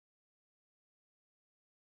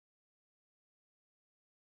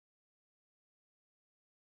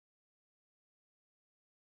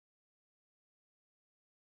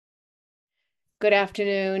Good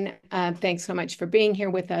afternoon. Thanks so much for being here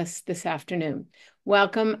with us this afternoon.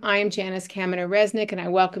 Welcome. I am Janice Kaminer-Resnick, and I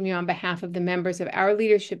welcome you on behalf of the members of our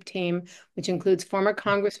leadership team, which includes former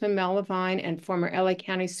Congressman Mel Levine and former LA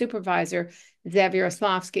County Supervisor Zev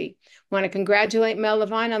Yaroslavsky. I want to congratulate Mel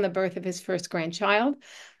Levine on the birth of his first grandchild.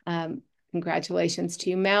 Congratulations to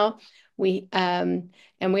you, Mel. And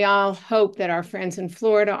we all hope that our friends in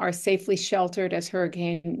Florida are safely sheltered as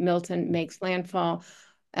Hurricane Milton makes landfall.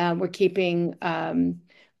 We are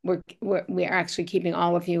actually keeping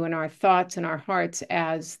all of you in our thoughts and our hearts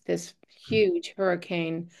as this huge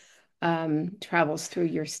hurricane travels through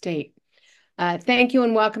your state. Thank you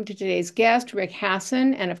and welcome to today's guest, Rick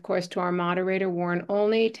Hasen, and of course to our moderator, Warren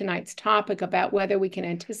Olney. Tonight's topic about whether we can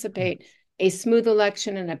anticipate a smooth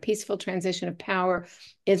election and a peaceful transition of power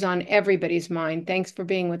is on everybody's mind. Thanks for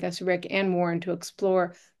being with us, Rick and Warren, to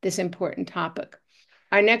explore this important topic.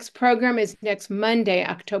 Our next program is next Monday,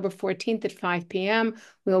 October 14th at 5 p.m.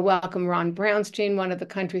 We'll welcome Ron Brownstein, one of the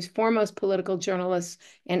country's foremost political journalists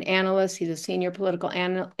and analysts. He's a senior political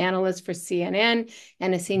analyst for CNN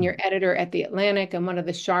and a senior editor at The Atlantic and one of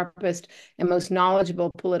the sharpest and most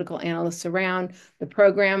knowledgeable political analysts around. The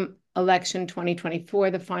program, Election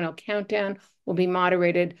 2024, the final countdown, will be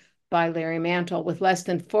moderated by Larry Mantle. With less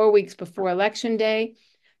than 4 weeks before Election Day,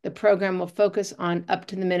 the program will focus on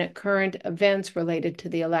up-to-the-minute current events related to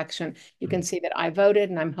the election. You can see that I voted,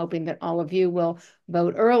 and I'm hoping that all of you will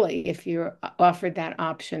vote early if you're offered that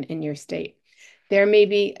option in your state. There may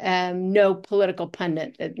be no political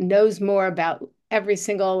pundit that knows more about every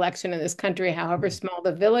single election in this country, however small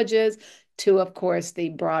the village is, to, of course, the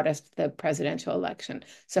broadest, the presidential election.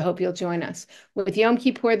 So hope you'll join us. With Yom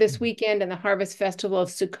Kippur this weekend and the Harvest Festival of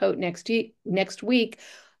Sukkot next week,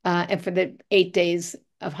 and for the 8 days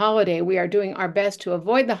of holiday, we are doing our best to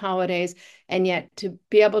avoid the holidays and yet to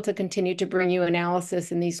be able to continue to bring you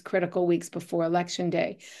analysis in these critical weeks before Election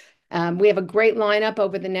Day. We have a great lineup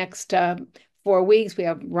over the next 4 weeks. We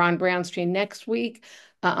have Ron Brownstein next week.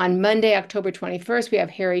 On Monday, October 21st, we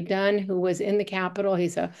have Harry Dunn, who was in the Capitol.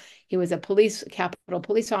 He was a Capitol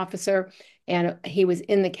police officer, and he was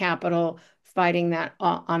in the Capitol fighting that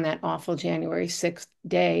on that awful January 6th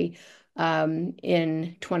day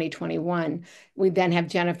in 2021. We then have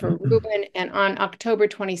Jennifer Rubin, and on October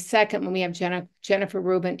 22nd, when we have Jennifer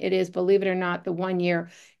Rubin, it is, believe it or not, the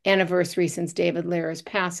 1-year anniversary since David Lera's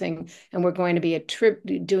passing, and we're going to be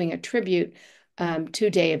doing a tribute to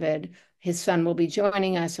David. His son will be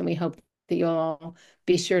joining us, and we hope that you'll all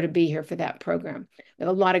be sure to be here for that program. We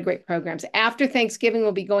have a lot of great programs. After Thanksgiving,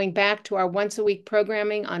 we'll be going back to our once-a-week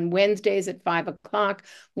programming on Wednesdays at 5 o'clock.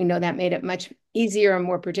 We know that made it much easier and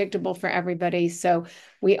more predictable for everybody. So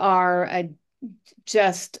we are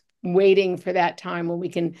just waiting for that time when we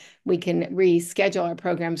can reschedule our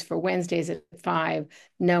programs for Wednesdays at 5,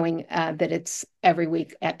 knowing that it's every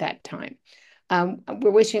week at that time.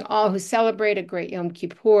 We're wishing all who celebrate a great Yom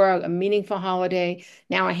Kippur, a meaningful holiday.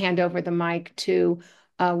 Now I hand over the mic to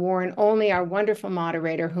Warren Olney, our wonderful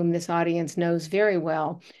moderator, whom this audience knows very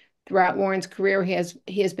well. Throughout Warren's career, he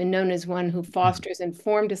has been known as one who fosters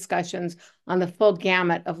informed discussions on the full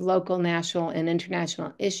gamut of local, national, and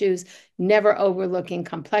international issues, never overlooking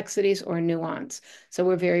complexities or nuance. So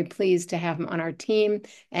we're very pleased to have him on our team.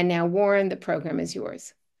 And now, Warren, the program is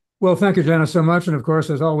yours. Well, thank you, Janice, so much. And of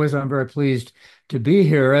course, as always, I'm very pleased to be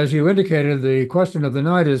here. As you indicated, the question of the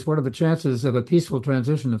night is, what are the chances of a peaceful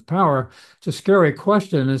transition of power? It's a scary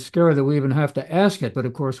question. It's scary that we even have to ask it, but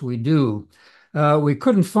of course we do. We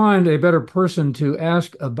couldn't find a better person to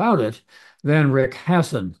ask about it than Rick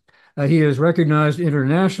Hasen. He is recognized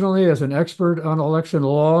internationally as an expert on election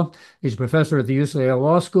law. He's a professor at the UCLA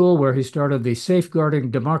Law School, where he started the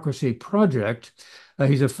Safeguarding Democracy Project.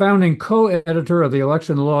 He's a founding co-editor of the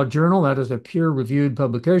Election Law Journal. That is a peer-reviewed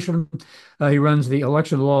publication. He runs the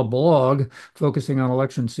Election Law blog, focusing on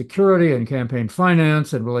election security and campaign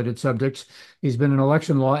finance and related subjects. He's been an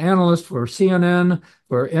election law analyst for CNN,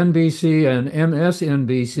 for NBC, and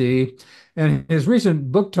MSNBC. And his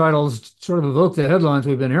recent book titles sort of evoke the headlines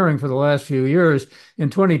we've been hearing for the last few years. In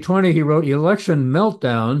 2020, he wrote Election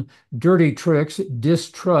Meltdown, Dirty Tricks,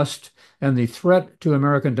 Distrust, and the Threat to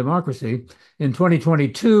American Democracy. In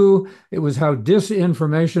 2022, it was How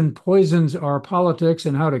Disinformation Poisons Our Politics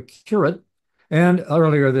and How to Cure It. And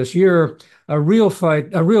earlier this year, A Real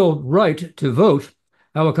Right to Vote,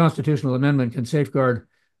 How a Constitutional Amendment Can Safeguard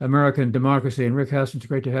American Democracy. And Rick Hasen, it's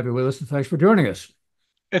great to have you with us, and thanks for joining us.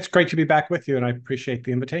 It's great to be back with you, and I appreciate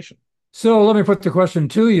the invitation. So let me put the question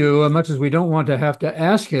to you, much as we don't want to have to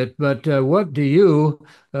ask it, but what do you,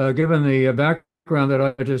 given the background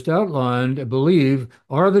that I just outlined, believe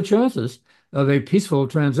are the chances of a peaceful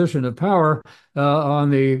transition of power on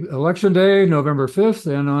the election day, November 5th,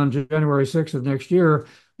 and on January 6th of next year,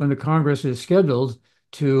 when the Congress is scheduled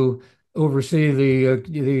to oversee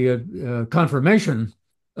the confirmation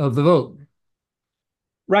of the vote.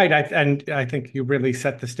 Right. And I think you really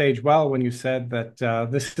set the stage well when you said that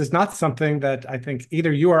this is not something that I think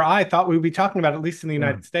either you or I thought we would be talking about, at least in the Yeah.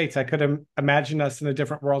 United States. I could imagine us in a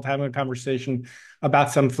different world having a conversation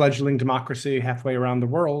about some fledgling democracy halfway around the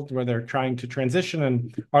world where they're trying to transition.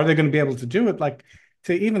 And are they going to be able to do it? Like,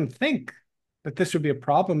 to even think that this would be a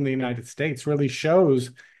problem in the United States really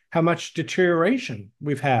shows how much deterioration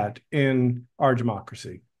we've had in our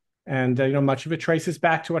democracy. And, much of it traces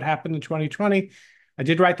back to what happened in 2020. I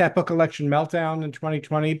did write that book, Election Meltdown, in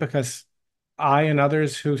 2020, because I and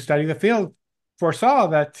others who study the field foresaw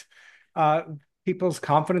that uh, people's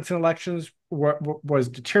confidence in elections was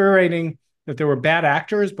deteriorating, that there were bad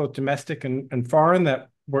actors, both domestic and foreign, that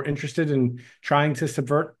were interested in trying to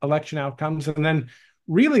subvert election outcomes. And then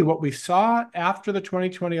really what we saw after the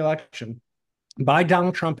 2020 election by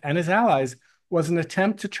Donald Trump and his allies was an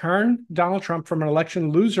attempt to turn Donald Trump from an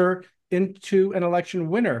election loser into an election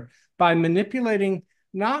winner by manipulating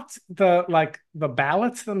not the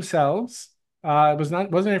ballots themselves. It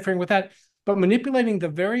wasn't interfering with that, but manipulating the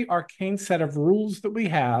very arcane set of rules that we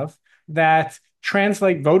have that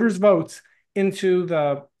translate voters' votes into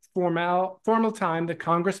the formal time that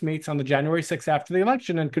Congress meets on the January 6th after the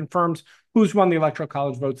election and confirms who's won the electoral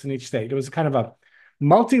college votes in each state. It was kind of a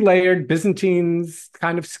multi-layered Byzantine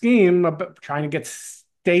kind of scheme of trying to get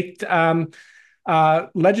state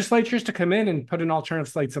legislatures to come in and put in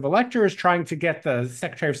alternative slates of electors, trying to get the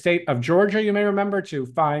Secretary of State of Georgia, you may remember, to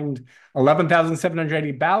find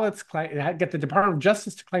 11,780 ballots, get the Department of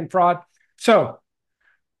Justice to claim fraud. So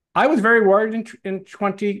I was very worried in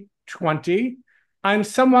 2020. I'm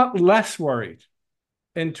somewhat less worried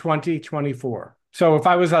in 2024. So if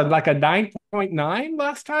I was like a 9.9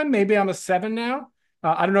 last time, maybe I'm a 7 now.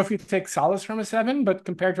 I don't know if you take solace from a 7, but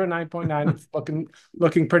compared to a 9.9, it's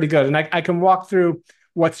looking pretty good. And I can walk through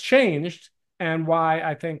what's changed and why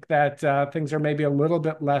I think that things are maybe a little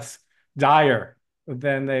bit less dire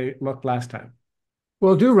than they looked last time.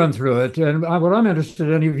 Well, do run through it. And what I'm interested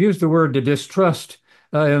in, you've used the word to distrust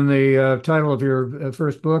in the title of your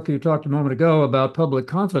first book. You talked a moment ago about public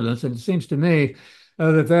confidence, and it seems to me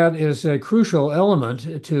that is a crucial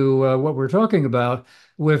element to what we're talking about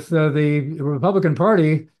with the Republican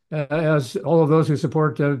Party, as all of those who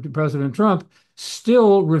support President Trump,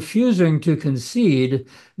 still refusing to concede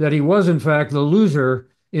that he was, in fact, the loser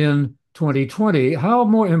in 2020. How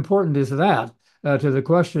more important is that to the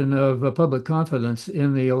question of public confidence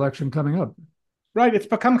in the election coming up? Right. It's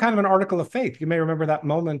become kind of an article of faith. You may remember that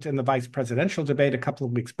moment in the vice presidential debate a couple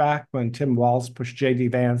of weeks back when Tim Walz pushed J.D.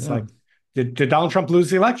 Vance, Yeah. like, did Donald Trump lose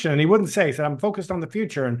the election? And he wouldn't say. He said, I'm focused on the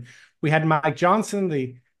future. And we had Mike Johnson,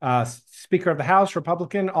 the Speaker of the House,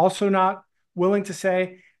 Republican, also not willing to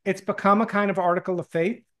say. It's become a kind of article of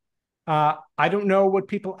faith. I don't know what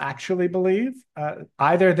people actually believe.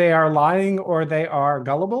 Either they are lying or they are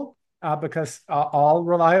gullible, because all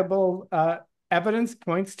reliable evidence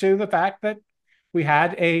points to the fact that we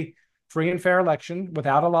had a free and fair election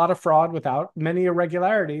without a lot of fraud, without many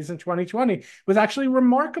irregularities in 2020. It was actually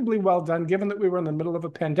remarkably well done, given that we were in the middle of a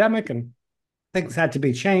pandemic and things had to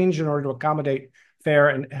be changed in order to accommodate fair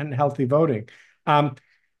and healthy voting. And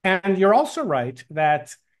you're also right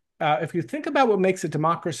that if you think about what makes a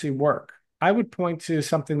democracy work, I would point to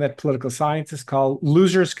something that political scientists call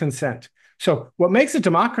losers' consent. So what makes a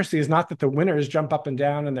democracy is not that the winners jump up and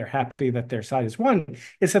down and they're happy that their side has won.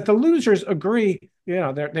 It's that the losers agree,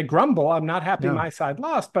 they grumble. I'm not happy my side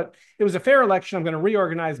lost, but it was a fair election. I'm going to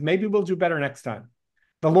reorganize. Maybe we'll do better next time.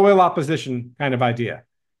 The loyal opposition kind of idea.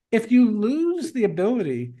 If you lose the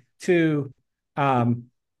ability to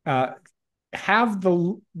have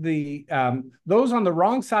those on the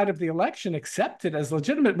wrong side of the election accepted as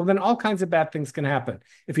legitimate, well, then all kinds of bad things can happen.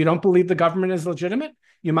 If you don't believe the government is legitimate,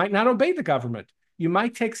 you might not obey the government. You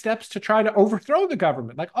might take steps to try to overthrow the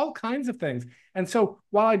government, like all kinds of things. And so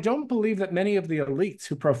while I don't believe that many of the elites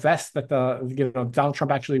who profess that Donald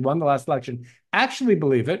Trump actually won the last election actually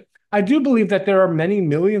believe it, I do believe that there are many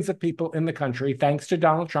millions of people in the country, thanks to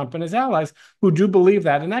Donald Trump and his allies, who do believe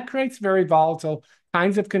that. And that creates very volatile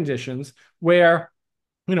kinds of conditions where,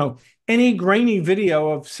 any grainy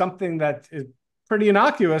video of something that is pretty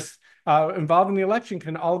innocuous involving the election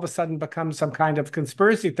can all of a sudden become some kind of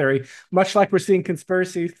conspiracy theory, much like we're seeing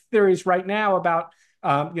conspiracy theories right now about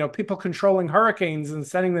people controlling hurricanes and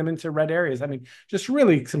sending them into red areas. I mean, just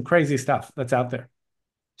really some crazy stuff that's out there.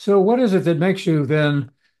 So what is it that makes you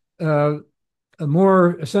then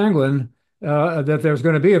more sanguine that there's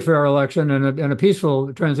going to be a fair election and a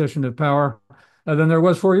peaceful transition of power than there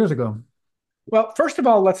was 4 years ago. Well, first of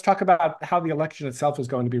all, let's talk about how the election itself is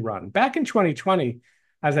going to be run. Back in 2020,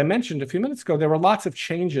 as I mentioned a few minutes ago, there were lots of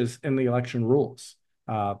changes in the election rules.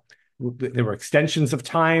 Uh, there were extensions of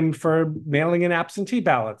time for mailing in absentee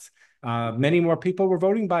ballots. Many more people were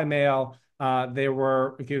voting by mail. There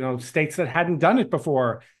were, states that hadn't done it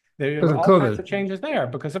before. There Because were of all kinds COVID. of changes there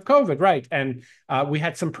because of COVID, right? And we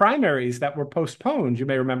had some primaries that were postponed, you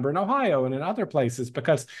may remember, in Ohio and in other places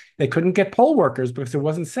because they couldn't get poll workers because it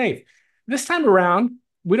wasn't safe. This time around,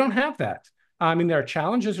 we don't have that. I mean, there are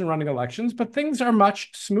challenges in running elections, but things are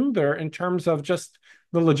much smoother in terms of just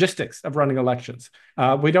the logistics of running elections.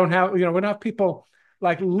 We don't have, we don't have people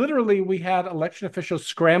like literally we had election officials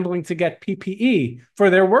scrambling to get PPE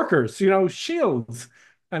for their workers, shields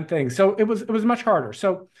and things. So it was much harder.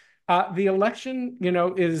 So the election,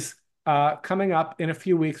 is coming up in a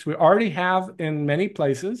few weeks. We already have in many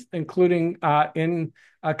places, including in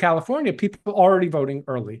California, people already voting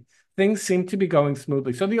early. Things seem to be going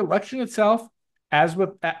smoothly. So the election itself, as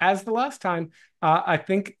the last time, I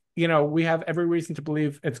think we have every reason to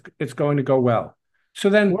believe it's going to go well. So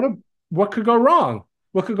then, what could go wrong?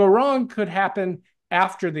 What could go wrong could happen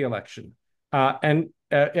after the election, and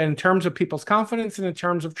in terms of people's confidence and in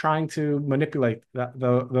terms of trying to manipulate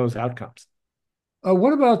those outcomes.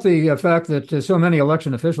 What about the fact that so many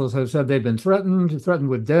election officials have said they've been threatened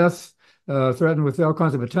with death, threatened with all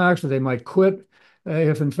kinds of attacks, that they might quit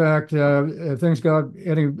if, in fact, things got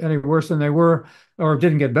any worse than they were, or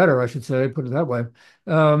didn't get better, I should say, put it that way.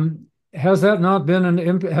 Has that not been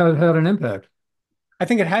had an impact? I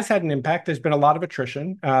think it has had an impact. There's been a lot of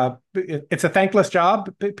attrition. It's a thankless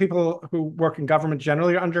job. People who work in government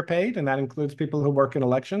generally are underpaid, and that includes people who work in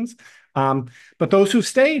elections. But those who've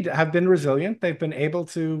stayed have been resilient. They've been able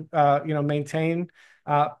to, maintain,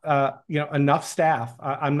 enough staff.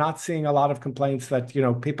 I'm not seeing a lot of complaints that,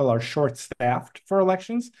 people are short-staffed for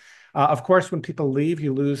elections. Of course, when people leave,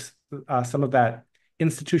 you lose some of that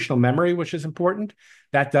institutional memory, which is important.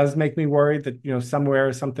 That does make me worried that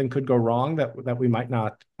somewhere something could go wrong that we might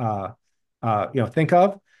not think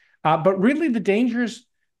of. But really, the dangers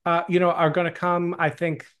are going to come, I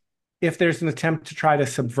think, if there's an attempt to try to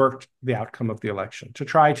subvert the outcome of the election, to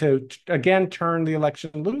try to again turn the election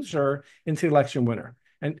loser into the election winner.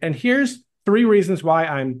 And here's three reasons why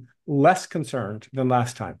I'm less concerned than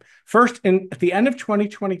last time. First, at the end of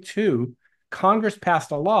 2022, Congress passed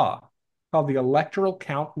a law called the Electoral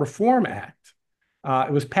Count Reform Act.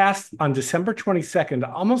 It was passed on December 22nd,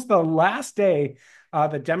 almost the last day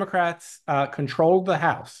the Democrats controlled the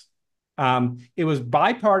House. It was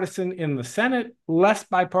bipartisan in the Senate, less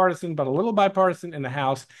bipartisan, but a little bipartisan in the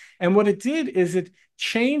House. And what it did is it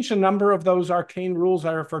changed a number of those arcane rules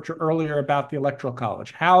I referred to earlier about the Electoral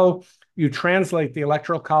College, how you translate the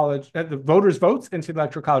Electoral College, the voters' votes into the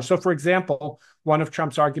Electoral College. So, for example, one of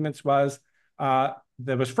Trump's arguments was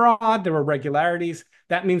there was fraud, there were irregularities.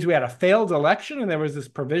 That means we had a failed election, and there was this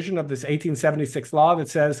provision of this 1876 law that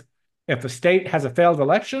says if a state has a failed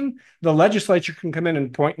election, the legislature can come in and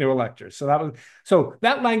appoint new electors. So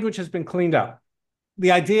that language has been cleaned up.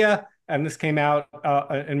 The idea, and this came out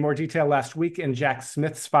in more detail last week in Jack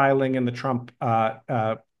Smith's filing in the Trump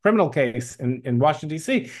criminal case in Washington,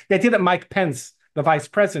 D.C., the idea that Mike Pence, the vice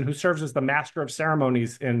president, who serves as the master of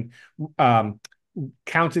ceremonies in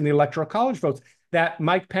counting the Electoral College votes, that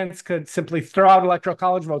Mike Pence could simply throw out Electoral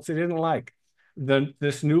College votes he didn't like.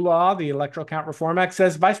 This new law, the Electoral Count Reform Act,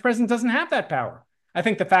 says vice president doesn't have that power. I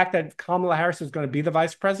think the fact that Kamala Harris is going to be the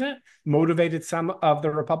vice president motivated some of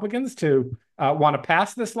the Republicans to want to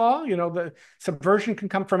pass this law. The subversion can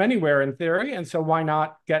come from anywhere in theory, and so why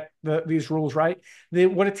not get these rules right?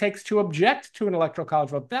 What it takes to object to an Electoral College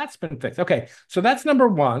vote, that's been fixed. Okay, so that's number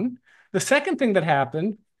one. The second thing that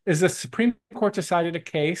happened is the Supreme Court decided a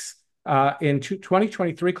case in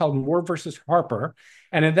 2023 called Moore versus Harper.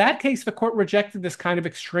 And in that case, the court rejected this kind of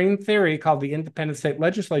extreme theory called the independent state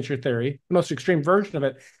legislature theory, the most extreme version of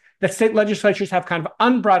it, that state legislatures have kind of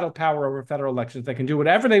unbridled power over federal elections. They can do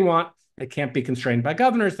whatever they want. They can't be constrained by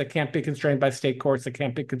governors. They can't be constrained by state courts. They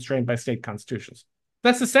can't be constrained by state constitutions.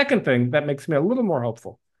 That's the second thing that makes me a little more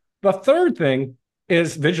hopeful. The third thing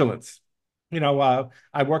is vigilance.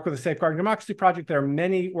 I work with the Safeguarding Democracy Project. There are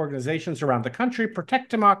many organizations around the country,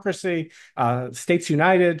 Protect Democracy, States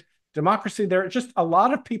United, Democracy. There are just a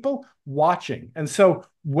lot of people watching. And so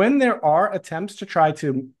when there are attempts to try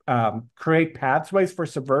to create pathways for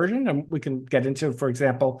subversion, and we can get into, for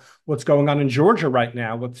example, what's going on in Georgia right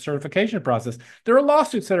now with the certification process, there are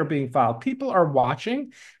lawsuits that are being filed. People are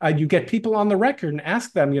watching. You get people on the record and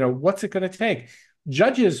ask them, what's it going to take?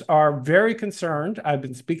 Judges are very concerned. I've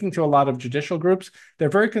been speaking to a lot of judicial groups. They're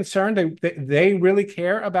very concerned. They really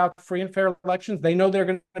care about free and fair elections. They know they're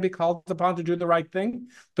going to be called upon to do the right thing.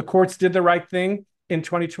 The courts did the right thing in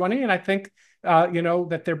 2020, and I think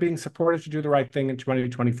that they're being supported to do the right thing in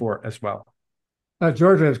 2024 as well.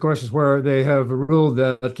 Georgia, of course, is where they have ruled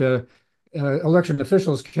that election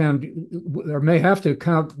officials can or may have to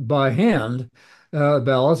count by hand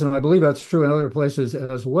ballots, and I believe that's true in other places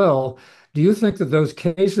as well. Do you think that those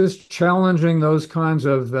cases challenging those kinds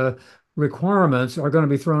of requirements are going to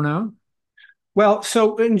be thrown out? Well,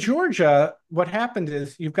 so in Georgia, what happened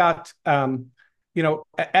is you've got,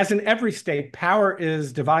 as in every state, power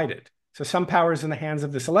is divided. So some power is in the hands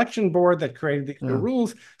of this election board that created the Yeah.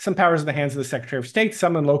 rules. Some power is in the hands of the Secretary of State,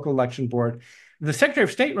 some in local election board. The Secretary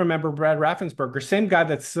of State, remember Brad Raffensperger, same guy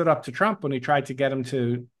that stood up to Trump when he tried to get him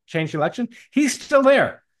to change the election, he's still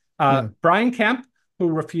there. Yeah. Brian Kemp, who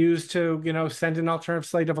refused to, send an alternative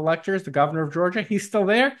slate of electors, the governor of Georgia, he's still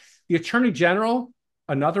there. The Attorney General,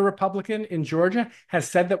 another Republican in Georgia, has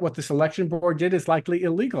said that what this election board did is likely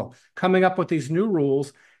illegal, coming up with these new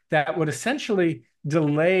rules that would essentially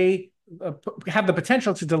have the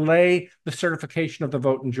potential to delay the certification of the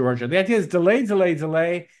vote in Georgia. The idea is delay, delay,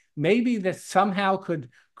 delay. Maybe this somehow could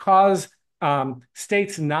cause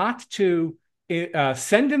states not to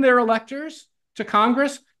send in their electors to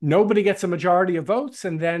Congress. Nobody gets a majority of votes.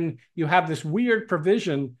 And then you have this weird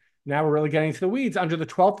provision. Now we're really getting into the weeds under the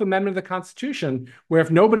 12th Amendment of the Constitution, where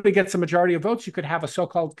if nobody gets a majority of votes, you could have a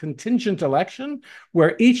so-called contingent election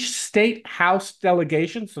where each state House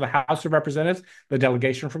delegation, so the House of Representatives, the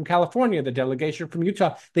delegation from California, the delegation from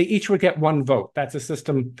Utah, they each would get one vote. That's a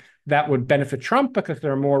system that would benefit Trump because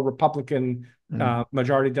there are more Republican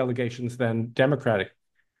majority delegations than Democratic.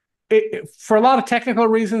 For a lot of technical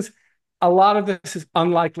reasons, a lot of this is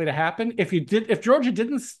unlikely to happen. If Georgia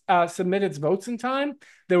didn't submit its votes in time,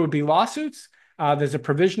 there would be lawsuits. There's a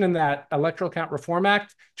provision in that Electoral Count Reform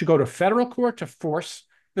Act to go to federal court to force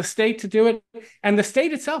the state to do it. And the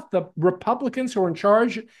state itself, the Republicans who are in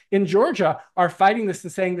charge in Georgia, are fighting this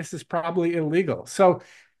and saying this is probably illegal. So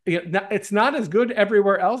it's not as good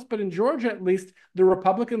everywhere else, but in Georgia, at least, the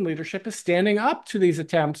Republican leadership is standing up to these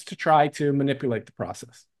attempts to try to manipulate the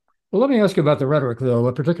process. Well, let me ask you about the rhetoric, though,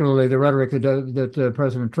 particularly the rhetoric that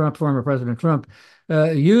President Trump, former President Trump,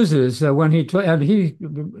 uses when he,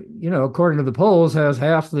 according to the polls, has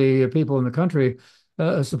half the people in the country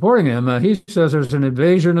supporting him. He says there's an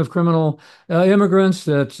invasion of criminal immigrants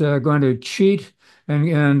that's going to cheat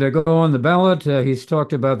and go on the ballot. He's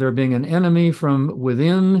talked about there being an enemy from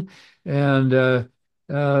within, and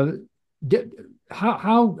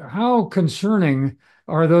how concerning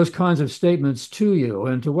are those kinds of statements to you?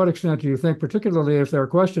 And to what extent do you think, particularly if there are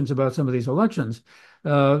questions about some of these elections,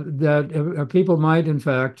 that people might, in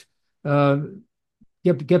fact,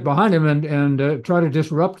 get behind him and try to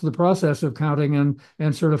disrupt the process of counting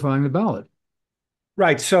and certifying the ballot?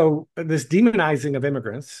 Right. So this demonizing of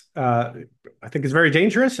immigrants, I think, is very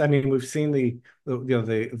dangerous. I mean, we've seen the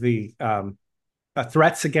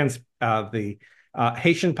threats against the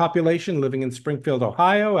Haitian population living in Springfield,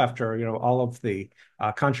 Ohio, after all of the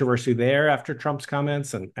controversy there after Trump's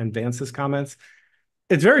comments and Vance's comments.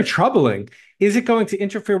 It's very troubling. Is it going to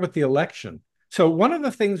interfere with the election? So one of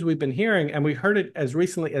the things we've been hearing, and we heard it as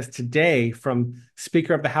recently as today from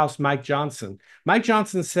Speaker of the House Mike Johnson. Mike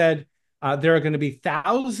Johnson said there are going to be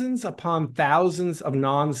thousands upon thousands of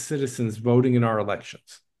non-citizens voting in our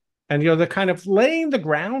elections. And they're kind of laying the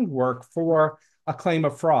groundwork for a claim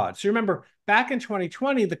of fraud. So remember, back in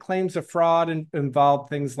 2020, the claims of fraud involved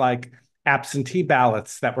things like absentee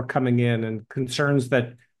ballots that were coming in and concerns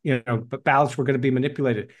that ballots were going to be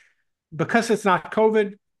manipulated. Because it's not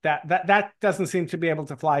COVID, that doesn't seem to be able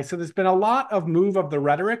to fly. So there's been a lot of move of the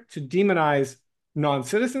rhetoric to demonize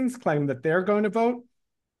non-citizens, claim that they're going to vote,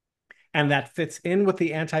 and that fits in with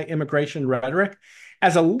the anti-immigration rhetoric.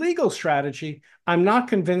 As a legal strategy, I'm not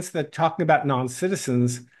convinced that talking about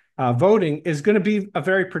non-citizens voting is going to be a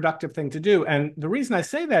very productive thing to do. And the reason I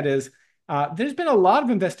say that is there's been a lot of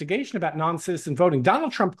investigation about non-citizen voting.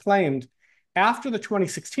 Donald Trump claimed after the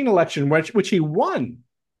 2016 election, which he won,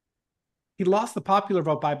 he lost the popular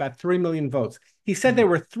vote by about 3 million votes. He said there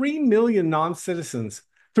were 3 million non-citizens,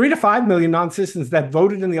 3 to 5 million non-citizens that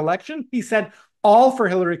voted in the election. He said all for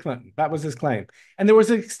Hillary Clinton. That was his claim. And there was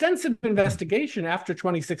an extensive investigation after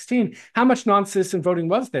 2016. How much non-citizen voting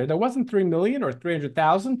was there? There wasn't 3 million or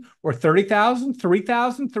 300,000 or 30,000,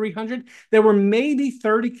 3,000, 300. There were maybe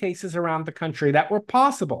 30 cases around the country that were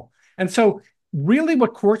possible. And so really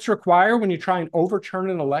what courts require when you try and overturn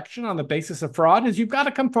an election on the basis of fraud is you've got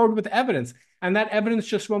to come forward with evidence. And that evidence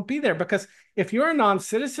just won't be there, because if you're a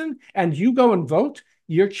non-citizen and you go and vote,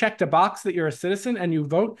 you're checked a box that you're a citizen and you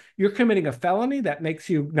vote, you're committing a felony that makes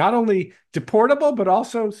you not only deportable, but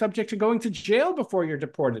also subject to going to jail before you're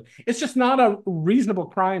deported. It's just not a reasonable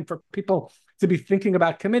crime for people to be thinking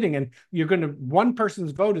about committing. And one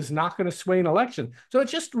person's vote is not going to sway an election. So it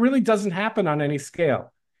just really doesn't happen on any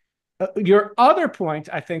scale. Your other point,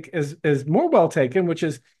 I think, is more well taken, which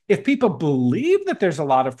is, if people believe that there's a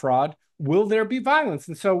lot of fraud, will there be violence?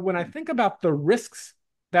 And so when I think about the risks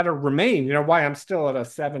that remain, why I'm still at a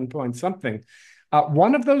 7 point something,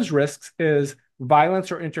 one of those risks is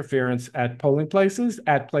violence or interference at polling places,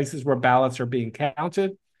 at places where ballots are being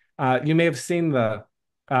counted. You may have seen the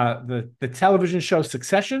television show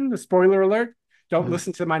Succession. The spoiler alert: don't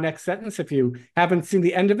listen to my next sentence if you haven't seen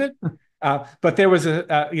the end of it. But there was an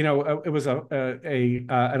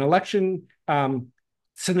election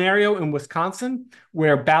scenario in Wisconsin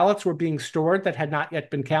where ballots were being stored that had not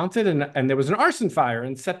yet been counted, and there was an arson fire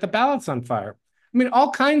and set the ballots on fire. I mean,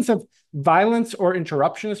 all kinds of violence or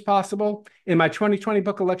interruption is possible. In my 2020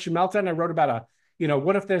 book, Election Meltdown, I wrote about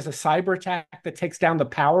what if there's a cyber attack that takes down the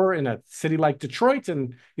power in a city like Detroit,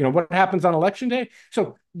 and what happens on election day?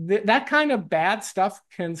 So that kind of bad stuff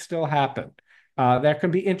can still happen. There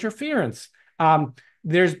can be interference.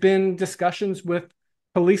 There's been discussions with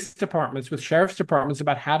police departments, with sheriff's departments,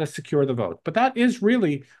 about how to secure the vote. But that is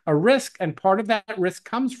really a risk. And part of that risk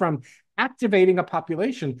comes from activating a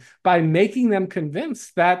population by making them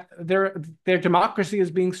convinced that their democracy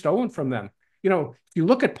is being stolen from them. If you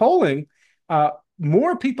look at polling,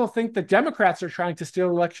 more people think that Democrats are trying to steal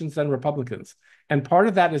elections than Republicans. And part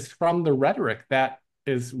of that is from the rhetoric that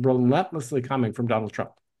is relentlessly coming from Donald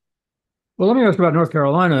Trump. Well, let me ask about North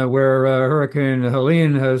Carolina, where Hurricane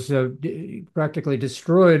Helene has practically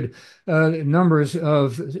destroyed numbers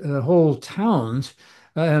of whole towns.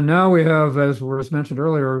 And now we have, as was mentioned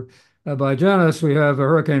earlier by Janice, we have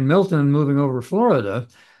Hurricane Milton moving over Florida.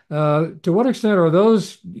 To what extent are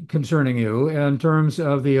those concerning you in terms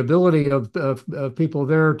of the ability of people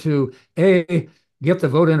there to, A, get the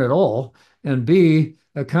vote in at all, and B,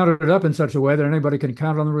 count it up in such a way that anybody can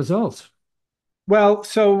count on the results? Well,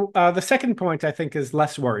 so the second point, I think, is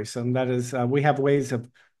less worrisome. That is, we have ways of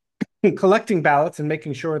collecting ballots and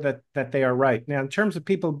making sure that they are right. Now, in terms of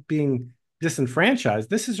people being disenfranchised,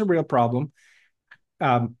 this is a real problem.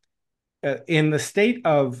 In the state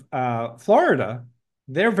of Florida,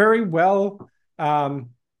 they're very well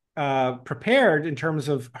prepared in terms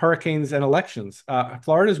of hurricanes and elections.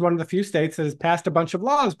 Florida is one of the few states that has passed a bunch of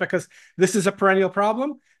laws because this is a perennial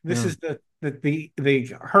problem. This is the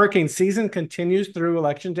hurricane season continues through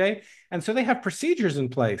election day. And so they have procedures in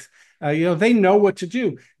place. They know what to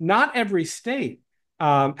do. Not every state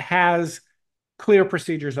has clear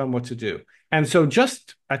procedures on what to do. And so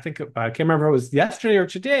I can't remember if it was yesterday or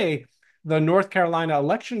today, the North Carolina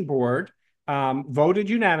Election Board voted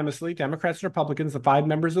unanimously, Democrats and Republicans, the 5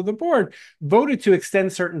 members of the board, voted to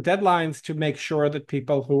extend certain deadlines to make sure that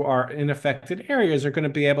people who are in affected areas are going to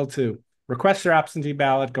be able to request their absentee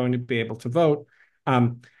ballot, going to be able to vote.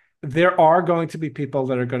 There are going to be people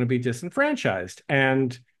that are going to be disenfranchised.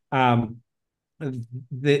 And I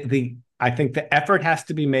think the effort has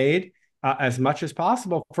to be made as much as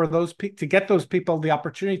possible for to get those people the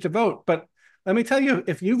opportunity to vote. But let me tell you,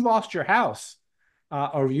 if you've lost your house,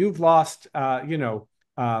 or you've lost,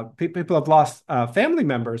 people have lost family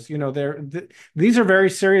members, these are very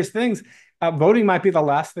serious things. Voting might be the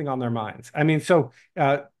last thing on their minds. I mean, so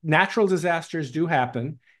natural disasters do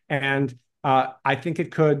happen, and I think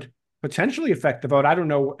it could potentially affect the vote. I don't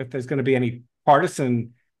know if there's going to be any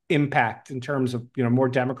partisan impact in terms of, more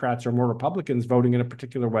Democrats or more Republicans voting in a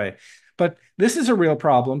particular way. But this is a real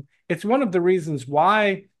problem. It's one of the reasons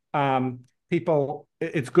why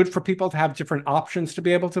it's good for people to have different options to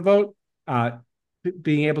be able to vote,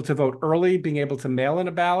 being able to vote early, being able to mail in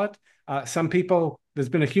a ballot. Some people, there's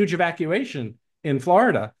been a huge evacuation in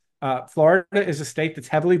Florida. Florida is a state that's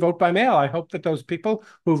heavily vote by mail. I hope that those people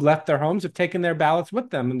who've left their homes have taken their ballots with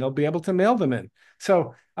them and they'll be able to mail them in.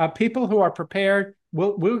 So people who are prepared,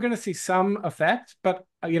 we're going to see some effect, but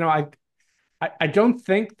I don't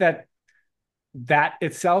think that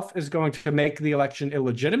itself is going to make the election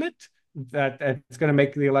illegitimate, that it's going to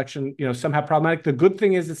make the election, somehow problematic. The good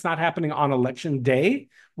thing is it's not happening on election day,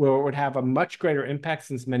 where it would have a much greater impact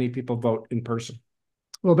since many people vote in person.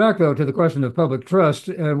 Well, back though to the question of public trust,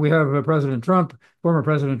 we have former President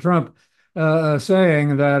Trump,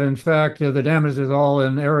 saying that in fact the damage is all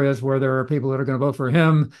in areas where there are people that are going to vote for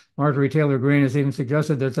him. Marjorie Taylor Greene has even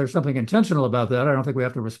suggested that there's something intentional about that. I don't think we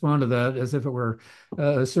have to respond to that as if it were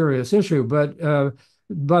a serious issue, but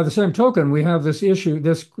by the same token, we have this issue,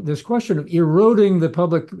 this question of eroding the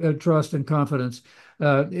public trust and confidence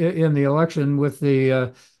in the election with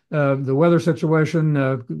the weather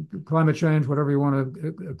situation, climate change, whatever you want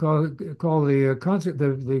to call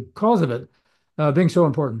the cause of it, being so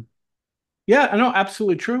important. Yeah, I know,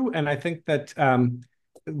 absolutely true. And I think that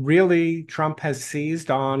really Trump has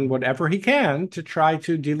seized on whatever he can to try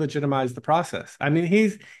to delegitimize the process. I mean,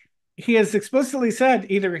 he has explicitly said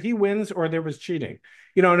either he wins or there was cheating.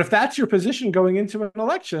 And if that's your position going into an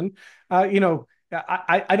election,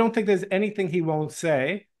 I don't think there's anything he won't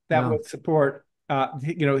say that Yeah. would support,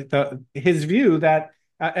 his view that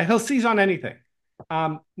he'll seize on anything.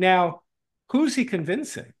 Now, who's he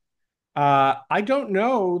convincing? I don't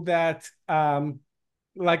know that,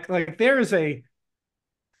 like there is a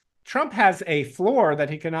Trump has a floor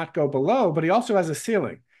that he cannot go below, but he also has a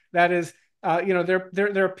ceiling. That is,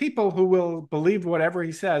 there are people who will believe whatever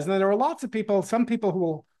he says, and then there are lots of people, some people who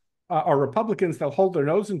will are Republicans. They'll hold their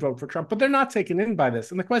nose and vote for Trump, but they're not taken in by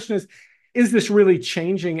this. And the question is this really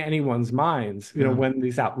changing anyone's minds? Yeah. When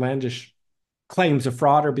these outlandish claims of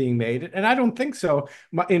fraud are being made, and I don't think so.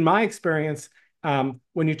 In my experience,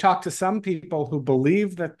 when you talk to some people who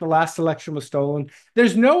believe that the last election was stolen,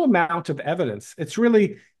 there's no amount of evidence. It's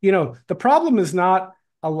really, the problem is not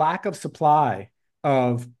a lack of supply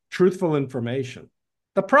of truthful information.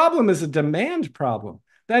 The problem is a demand problem.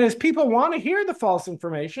 That is, people want to hear the false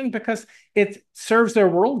information because it serves their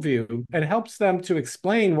worldview and helps them to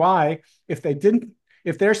explain why, if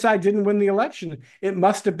their side didn't win the election, it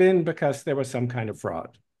must have been because there was some kind of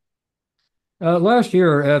fraud. Last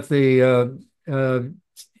year at the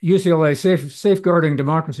UCLA Safeguarding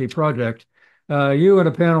Democracy Project, you and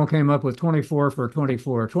a panel came up with 24 for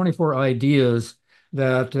 24, 24 ideas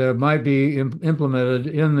that might be implemented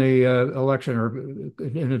in the election or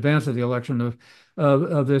in advance of the election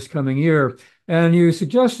of this coming year. And you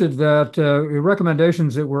suggested that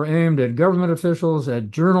recommendations that were aimed at government officials,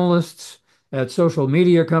 at journalists, at social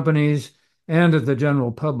media companies, and at the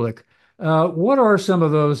general public. What are some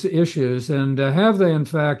of those issues, and have they in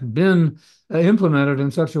fact been implemented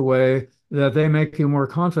in such a way that they make you more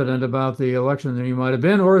confident about the election than you might have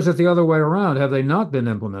been, or is it the other way around? Have they not been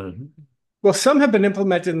implemented? Well, some have been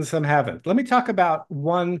implemented and some haven't. Let me talk about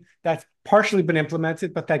one that's partially been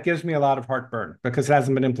implemented, but that gives me a lot of heartburn because it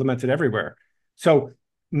hasn't been implemented everywhere. So,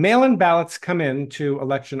 mail-in ballots come into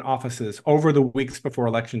election offices over the weeks before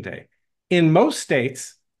Election Day. In most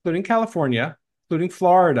states, including California, including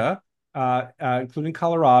Florida, including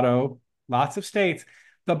Colorado, lots of states,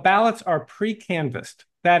 the ballots are pre-canvassed.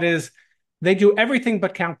 That is, they do everything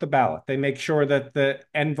but count the ballot. They make sure that the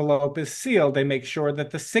envelope is sealed. They make sure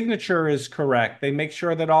that the signature is correct. They make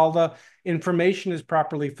sure that all the information is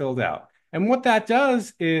properly filled out. And what that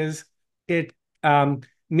does is it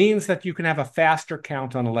means that you can have a faster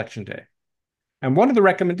count on Election Day. And one of the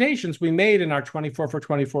recommendations we made in our 24 for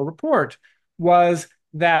 24 report was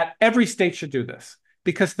that every state should do this,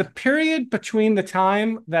 because the period between the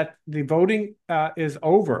time that the voting is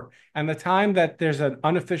over and the time that there's an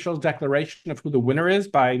unofficial declaration of who the winner is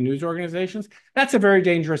by news organizations, that's a very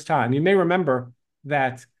dangerous time. You may remember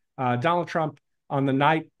that Donald Trump, on the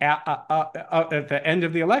night at the end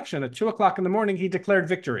of the election at 2 o'clock in the morning, he declared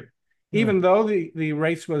victory, even though the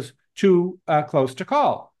race was too close to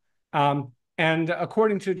call. And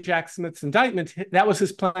according to Jack Smith's indictment, that was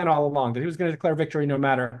his plan all along, that he was going to declare victory no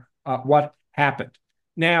matter what happened.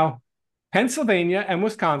 Now, Pennsylvania and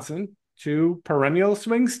Wisconsin, two perennial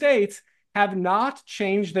swing states, have not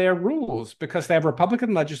changed their rules because they have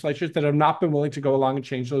Republican legislatures that have not been willing to go along and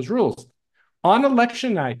change those rules. On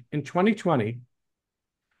election night in 2020,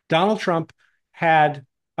 Donald Trump had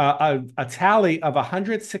a tally of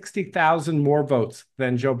 160,000 more votes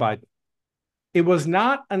than Joe Biden. It was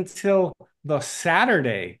not until the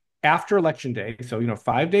Saturday after Election Day, so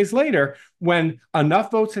 5 days later, when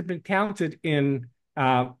enough votes had been counted in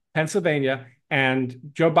Pennsylvania and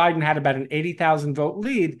Joe Biden had about an 80,000 vote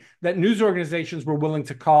lead, that news organizations were willing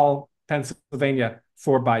to call Pennsylvania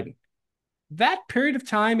for Biden. That period of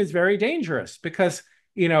time is very dangerous because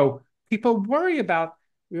people worry about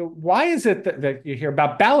why is it that you hear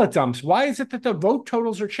about ballot dumps? Why is it that the vote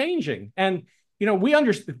totals are changing? And we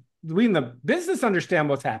understand. We in the business understand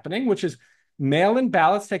what's happening, which is mail-in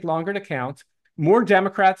ballots take longer to count. More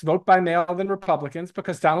Democrats vote by mail than Republicans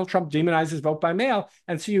because Donald Trump demonizes vote by mail.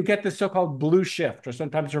 And so you get this so-called blue shift, or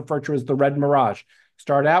sometimes referred to as the red mirage.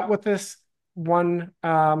 Start out with this one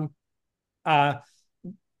person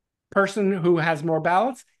who has more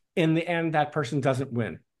ballots. In the end, that person doesn't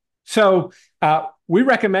win. So we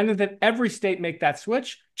recommended that every state make that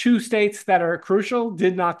switch. Two states that are crucial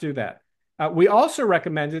did not do that. We also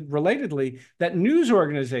recommended, relatedly, that news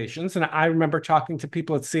organizations, and I remember talking to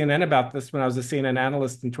people at CNN about this when I was a CNN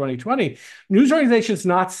analyst in 2020, news organizations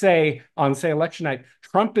not say on, say, election night,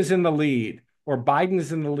 Trump is in the lead or Biden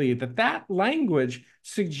is in the lead, that language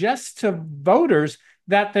suggests to voters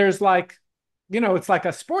that there's like, it's like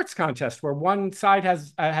a sports contest where one side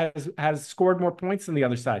has scored more points than the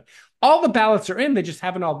other side. All the ballots are in, they just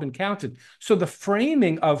haven't all been counted. So the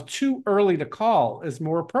framing of too early to call is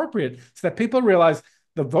more appropriate so that people realize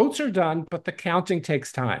the votes are done, but the counting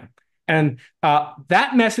takes time. And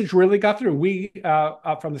that message really got through. We,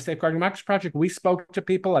 from the Safeguarding Democracy Project, we spoke to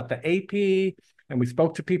people at the AP, and we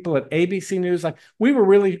spoke to people at ABC News. Like, we were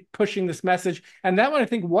really pushing this message. And that one, I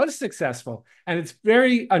think, was successful. And it's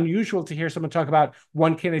very unusual to hear someone talk about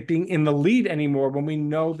one candidate being in the lead anymore when we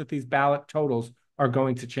know that these ballot totals are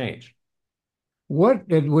going to change. What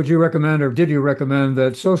would you recommend, or did you recommend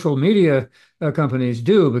that social media companies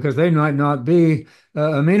do? Because they might not be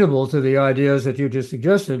amenable to the ideas that you just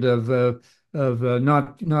suggested of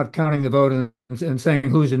not counting the vote and saying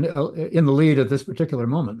who's in the lead at this particular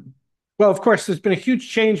moment. Well, of course, there's been a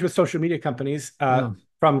huge change with social media companies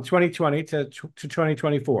from 2020 to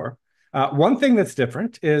 2024. One thing that's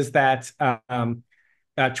different is that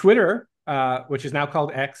Twitter, which is now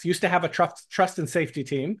called X, used to have a trust and safety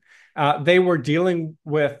team. They were dealing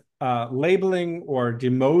with labeling or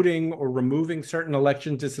demoting or removing certain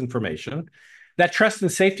election disinformation. That trust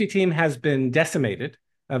and safety team has been decimated.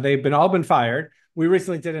 They've all been fired. We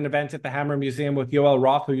recently did an event at the Hammer Museum with Yoel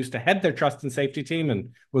Roth, who used to head their trust and safety team and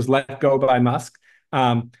was let go by Musk.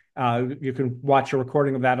 You can watch a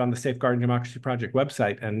recording of that on the Safeguarding Democracy Project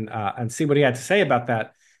website and see what he had to say about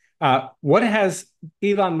that. What has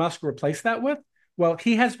Elon Musk replaced that with? Well,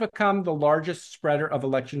 he has become the largest spreader of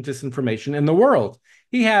election disinformation in the world.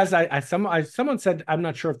 He has, someone said, I'm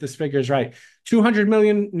not sure if this figure is right, 200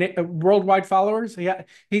 million worldwide followers.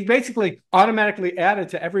 He basically automatically added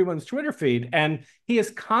to everyone's Twitter feed, and he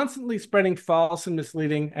is constantly spreading false and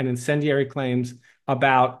misleading and incendiary claims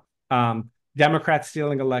about Democrats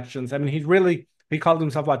stealing elections. I mean, he called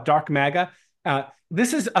himself what, Dark MAGA.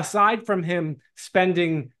 This is aside from him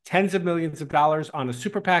spending tens of millions of dollars on a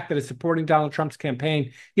super PAC that is supporting Donald Trump's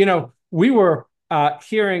campaign. We were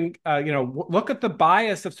hearing, look at the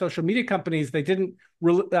bias of social media companies. They didn't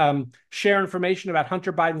share information about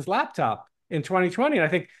Hunter Biden's laptop in 2020. And I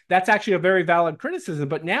think that's actually a very valid criticism.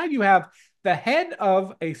 But now you have the head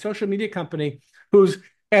of a social media company who's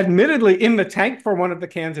admittedly in the tank for one of the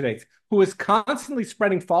candidates, who is constantly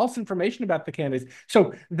spreading false information about the candidates.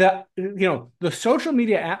 So the social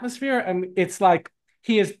media atmosphere, it's like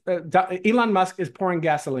Elon Musk is pouring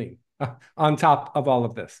gasoline on top of all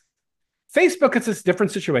of this. Facebook is a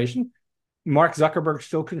different situation. Mark Zuckerberg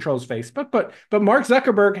still controls Facebook, but Mark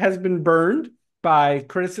Zuckerberg has been burned by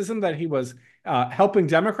criticism that he was helping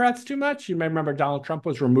Democrats too much. You may remember Donald Trump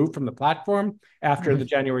was removed from the platform after the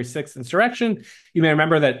January 6th insurrection. You may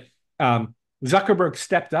remember that Zuckerberg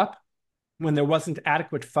stepped up when there wasn't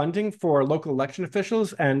adequate funding for local election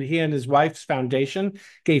officials, and he and his wife's foundation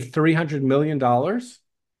gave $300 million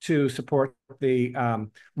to support the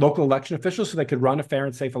local election officials so they could run a fair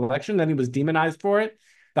and safe election. Then he was demonized for it.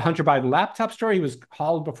 The Hunter Biden laptop story, he was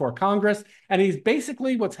hauled before Congress. And he's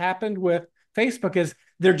basically, what's happened with Facebook is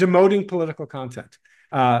they're demoting political content.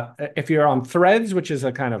 If you're on Threads, which is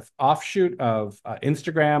a kind of offshoot of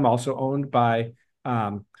Instagram, also owned by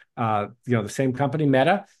the same company,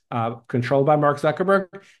 Meta, controlled by Mark Zuckerberg,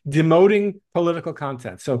 demoting political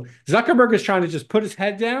content. So Zuckerberg is trying to just put his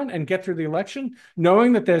head down and get through the election,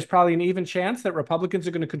 knowing that there's probably an even chance that Republicans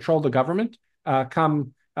are going to control the government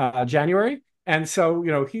come January. And so,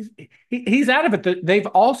 he's out of it. They've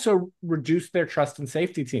also reduced their trust and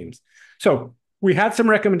safety teams. So we had some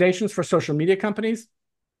recommendations for social media companies.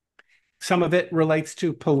 Some of it relates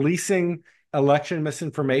to policing election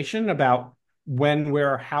misinformation about when,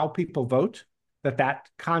 where, how people vote, that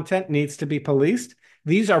content needs to be policed.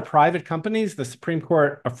 These are private companies. The Supreme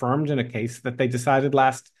Court affirmed in a case that they decided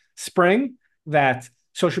last spring that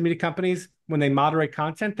social media companies, when they moderate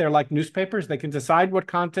content, they're like newspapers. They can decide what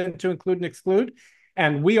content to include and exclude.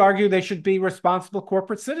 And we argue they should be responsible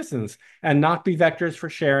corporate citizens and not be vectors for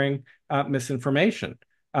sharing misinformation.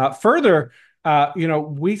 Further,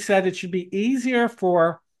 we said it should be easier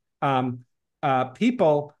for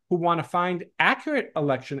people who want to find accurate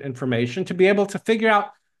election information to be able to figure out,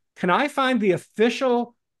 can I find the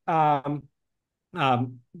official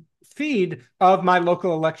feed of my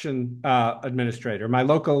local election administrator, my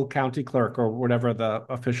local county clerk, or whatever the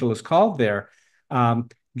official is called there.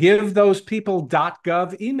 Give those people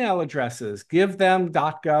 .gov email addresses, give them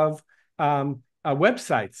 .gov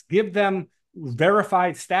websites, give them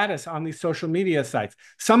verified status on these social media sites.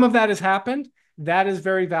 Some of that has happened. That is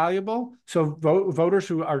very valuable. So voters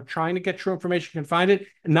who are trying to get true information can find it.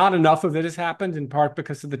 Not enough of it has happened, in part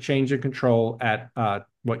because of the change in control at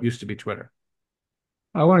what used to be Twitter.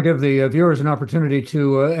 I want to give the viewers an opportunity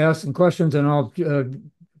to ask some questions, and I'll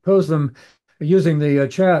pose them using the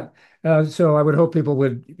chat. So I would hope people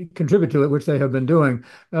would contribute to it, which they have been doing.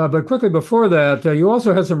 But quickly before that, you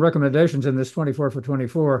also had some recommendations in this 24 for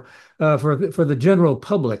 24 for the general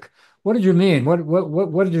public. What did you mean?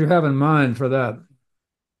 What did you have in mind for that?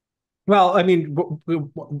 Well, I mean,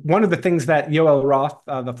 one of the things that Yoel Roth,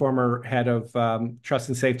 the former head of trust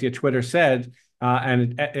and safety at Twitter, said,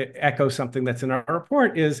 and it echoes something that's in our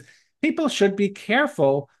report, is people should be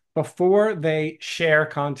careful before they share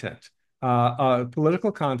content,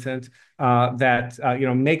 political content that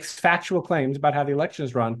makes factual claims about how the election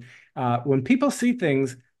is run. When people see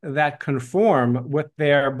things that conform with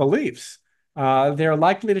their beliefs, they're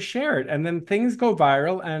likely to share it, and then things go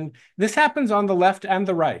viral. And this happens on the left and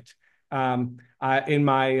the right. In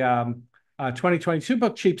my 2022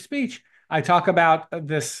 book, Cheap Speech, I talk about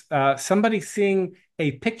this somebody seeing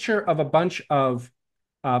a picture of a bunch of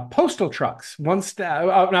postal trucks,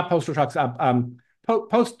 not postal trucks,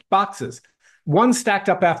 post boxes, one stacked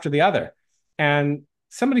up after the other. And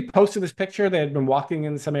somebody posted this picture. They had been walking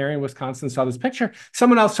in some area in Wisconsin, saw this picture.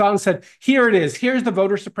 Someone else saw it and said, here it is. Here's the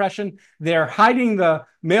voter suppression. They're hiding the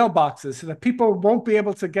mailboxes so that people won't be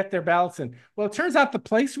able to get their ballots in. Well, it turns out the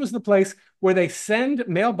place was the place where they send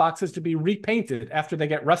mailboxes to be repainted after they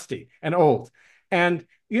get rusty and old. And,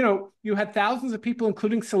 you had thousands of people,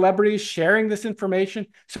 including celebrities, sharing this information.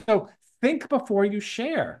 So think before you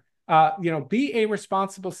share. Be a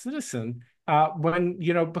responsible citizen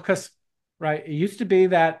because right, it used to be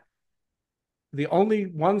that the only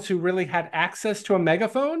ones who really had access to a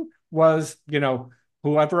megaphone was,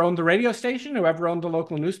 whoever owned the radio station, whoever owned the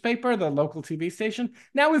local newspaper, the local TV station.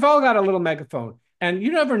 Now we've all got a little megaphone. And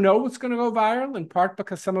you never know what's going to go viral, in part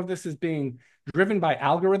because some of this is being driven by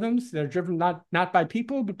algorithms. They're driven not by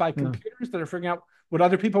people, but by computers that are figuring out what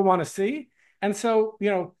other people want to see. And so,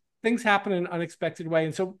 things happen in an unexpected way.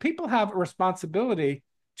 And so people have a responsibility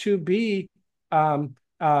to be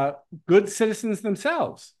good citizens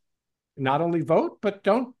themselves. Not only vote, but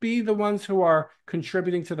don't be the ones who are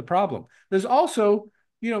contributing to the problem. There's also,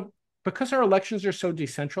 because our elections are so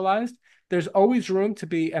decentralized, there's always room to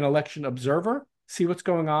be an election observer, see what's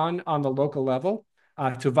going on the local level,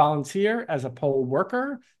 to volunteer as a poll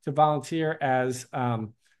worker, to volunteer as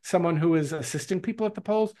someone who is assisting people at the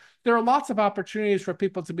polls. There are lots of opportunities for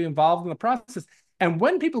people to be involved in the process. And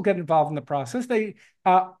when people get involved in the process, they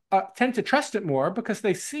tend to trust it more because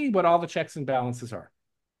they see what all the checks and balances are.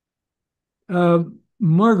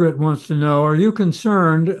 Margaret wants to know, are you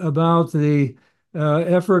concerned about the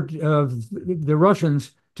effort of the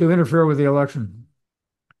Russians to interfere with the election?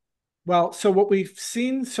 Well, so what we've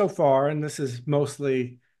seen so far, and this is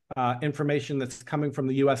mostly information that's coming from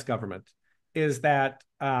the U.S. government, is that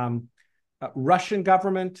Russian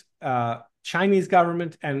government, Chinese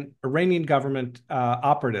government, and Iranian government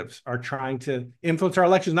operatives are trying to influence our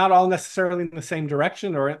elections, not all necessarily in the same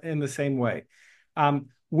direction or in the same way.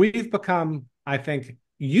 We've become, I think,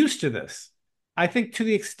 used to this. I think to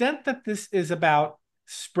the extent that this is about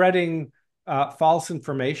spreading false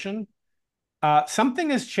information, something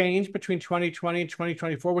has changed between 2020 and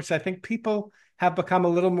 2024, which I think people have become a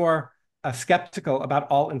little more skeptical about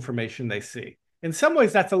all information they see. In some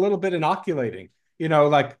ways, that's a little bit inoculating.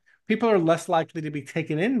 Like people are less likely to be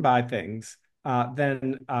taken in by things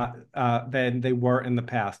than they were in the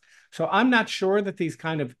past. So I'm not sure that these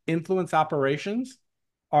kind of influence operations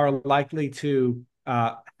are likely to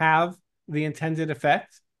have the intended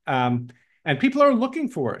effect. And people are looking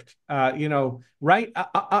for it. Right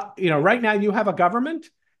now you have a government,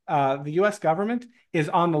 the U.S. government is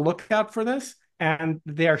on the lookout for this, and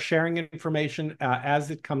they are sharing information as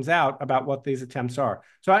it comes out about what these attempts are.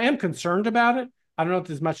 So I am concerned about it. I don't know if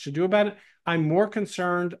there's much to do about it. I'm more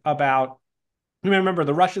concerned about, remember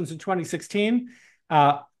the Russians in 2016,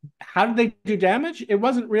 how did they do damage? It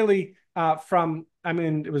wasn't really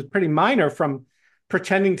it was pretty minor from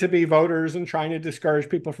pretending to be voters and trying to discourage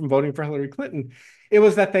people from voting for Hillary Clinton. It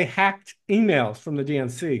was that they hacked emails from the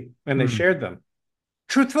DNC and they shared them.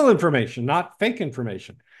 Truthful information, not fake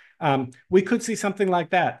information. We could see something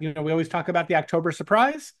like that. We always talk about the October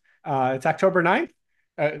surprise. It's October 9th.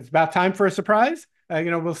 It's about time for a surprise.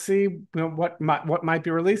 We'll see what might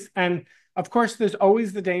be released. And of course, there's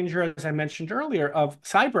always the danger, as I mentioned earlier, of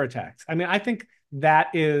cyber attacks. I mean, I think that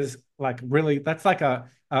is like really, that's like a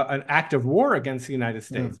an act of war against the United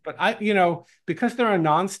Yeah. States. But because there are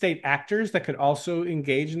non-state actors that could also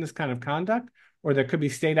engage in this kind of conduct, or there could be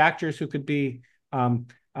state actors who could be, um,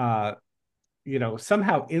 uh,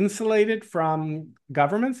 somehow insulated from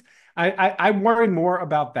governments. I worry more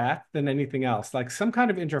about that than anything else, like some kind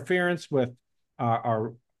of interference with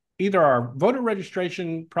our either our voter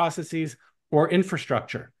registration processes or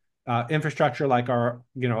infrastructure like our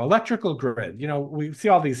electrical grid. We see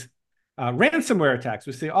all these ransomware attacks.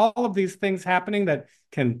 We see all of these things happening that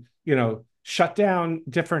can shut down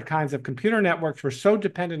different kinds of computer networks. We're so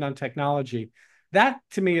dependent on technology. That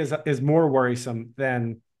to me is more worrisome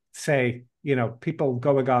than, say, people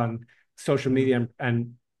going on social media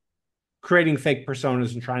and creating fake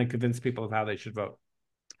personas and trying to convince people of how they should vote.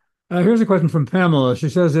 Here's a question from Pamela. She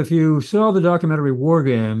says, if you saw the documentary War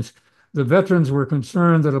Games, the veterans were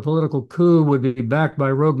concerned that a political coup would be backed by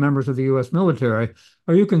rogue members of the U.S. military.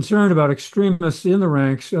 Are you concerned about extremists in the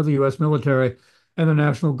ranks of the U.S. military and the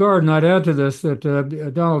National Guard? And I'd add to this that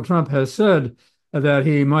Donald Trump has said that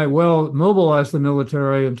he might well mobilize the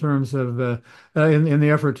military in terms of in the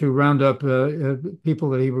effort to round up people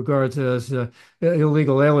that he regards as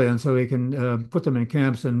illegal aliens, so he can put them in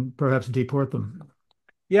camps and perhaps deport them.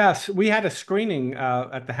 Yes, we had a screening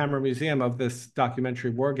at the Hammer Museum of this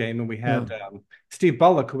documentary War Game, and we Yeah. had Steve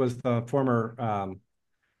Bullock, who was the former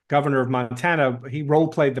governor of Montana. He role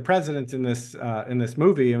played the president in this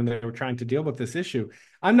movie, and they were trying to deal with this issue.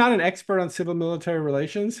 I'm not an expert on civil military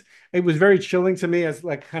relations. It was very chilling to me as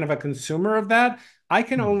like kind of a consumer of that. I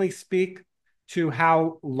can only speak to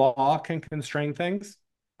how law can constrain things.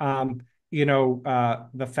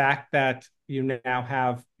 The fact that you don't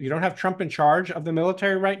have Trump in charge of the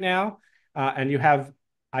military right now, and you have,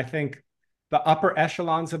 I think, the upper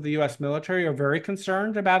echelons of the U.S. military are very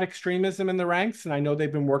concerned about extremism in the ranks, and I know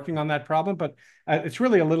they've been working on that problem, but it's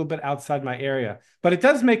really a little bit outside my area. But it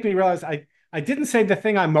does make me realize I didn't say the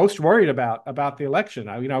thing I'm most worried about the election.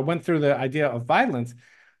 I went through the idea of violence.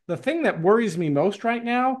 The thing that worries me most right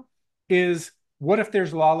now is, what if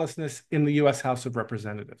there's lawlessness in the U.S. House of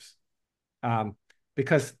Representatives?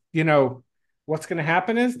 Because what's going to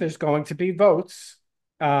happen is there's going to be votes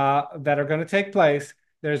that are going to take place.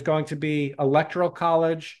 There's going to be electoral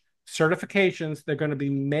college certifications. They're going to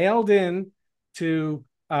be mailed in to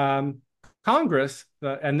Congress.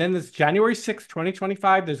 And then this January 6th,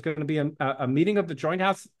 2025, there's going to be a meeting of the joint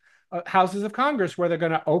houses of Congress where they're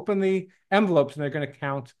going to open the envelopes and they're going to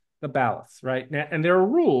count the ballots, right? And there are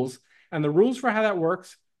rules. And the rules for how that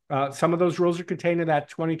works, some of those rules are contained in that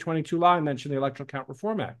 2022 law I mentioned, the Electoral Count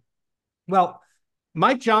Reform Act. Well,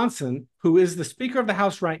 Mike Johnson, who is the Speaker of the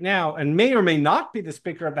House right now and may or may not be the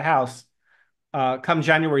Speaker of the House come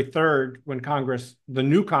January 3rd when the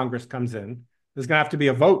new Congress comes in, there's going to have to be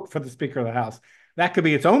a vote for the Speaker of the House. That could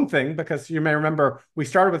be its own thing, because you may remember we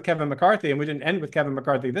started with Kevin McCarthy and we didn't end with Kevin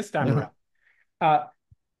McCarthy this time around.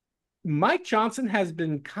 Mike Johnson has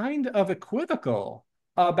been kind of equivocal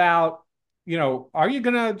about, are you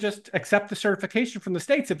going to just accept the certification from the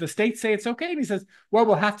states if the states say it's okay? And he says, well,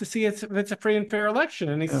 we'll have to see if it's a free and fair election.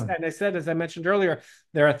 And I said, as I mentioned earlier,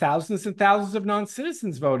 there are thousands and thousands of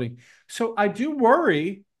non-citizens voting. So I do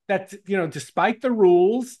worry that, despite the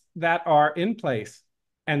rules that are in place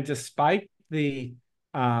and despite the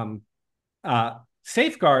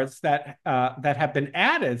safeguards that have been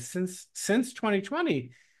added since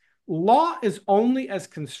 2020, law is only as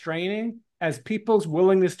constraining as people's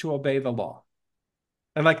willingness to obey the law.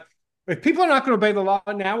 And like, if people are not going to obey the law,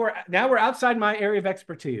 now we're outside my area of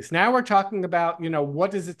expertise. Now we're talking about, what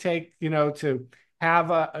does it take, to have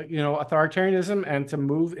authoritarianism and to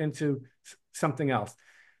move into something else.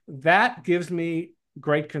 That gives me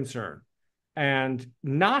great concern. And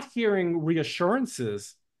not hearing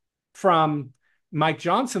reassurances from Mike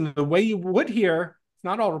Johnson the way you would hear, it's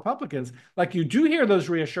not all Republicans, like you do hear those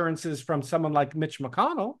reassurances from someone like Mitch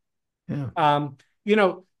McConnell. Yeah.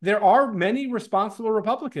 There are many responsible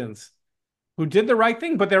Republicans who did the right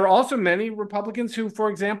thing, but there are also many Republicans who, for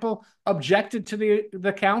example, objected to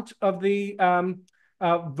the count of the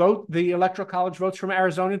the electoral college votes from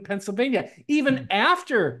Arizona and Pennsylvania, even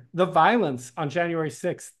after the violence on January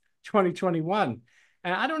 6th, 2021.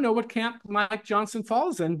 And I don't know what camp Mike Johnson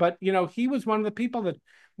falls in, but he was one of the people that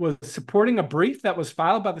was supporting a brief that was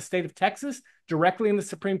filed by the state of Texas directly in the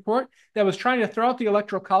Supreme Court that was trying to throw out the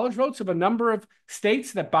electoral college votes of a number of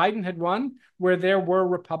states that Biden had won, where there were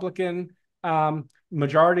Republican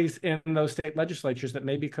majorities in those state legislatures that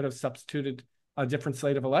maybe could have substituted a different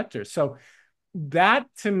slate of electors. So that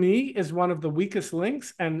to me is one of the weakest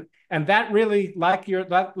links, and that really, like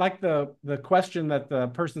the question that the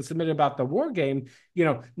person submitted about the war game,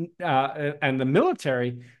 and the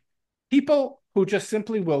military. People who just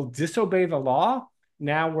simply will disobey the law,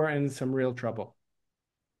 now we're in some real trouble.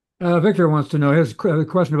 Victor wants to know his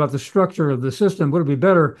question about the structure of the system. Would it be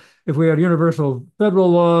better if we had universal federal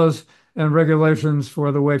laws and regulations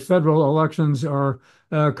for the way federal elections are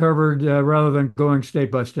covered rather than going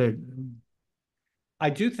state by state?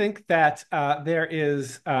 I do think that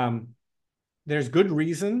there's good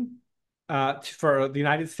reason for the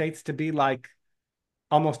United States to be like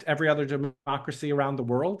almost every other democracy around the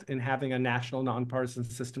world in having a national nonpartisan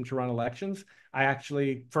system to run elections. I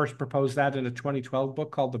actually first proposed that in a 2012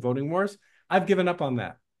 book called The Voting Wars. I've given up on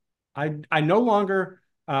that. I no longer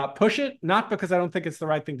push it, not because I don't think it's the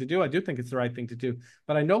right thing to do. I do think it's the right thing to do,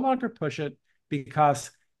 but I no longer push it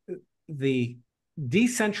because the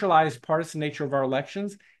decentralized partisan nature of our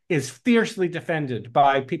elections is fiercely defended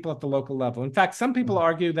by people at the local level. In fact, some people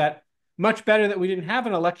argue that much better that we didn't have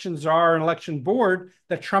an election czar, an election board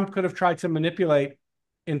that Trump could have tried to manipulate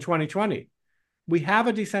in 2020. We have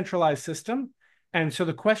a decentralized system. And so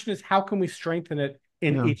the question is, how can we strengthen it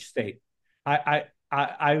in each state?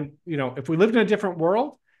 If we lived in a different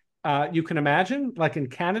world, you can imagine, like in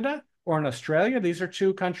Canada or in Australia, these are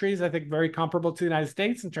two countries, I think, very comparable to the United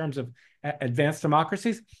States in terms of advanced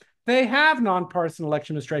democracies. They have nonpartisan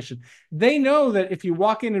election administration. They know that if you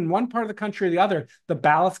walk in one part of the country or the other, the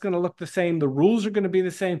ballot's going to look the same. The rules are going to be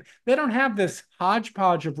the same. They don't have this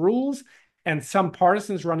hodgepodge of rules and some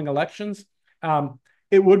partisans running elections.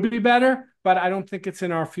 It would be better, but I don't think it's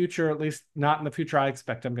in our future, at least not in the future I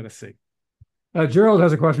expect I'm going to see. Gerald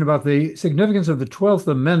has a question about the significance of the 12th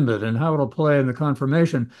Amendment and how it'll play in the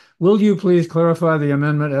confirmation. Will you please clarify the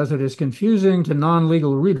amendment as it is confusing to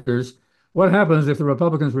non-legal readers? What happens if the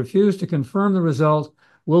Republicans refuse to confirm the result?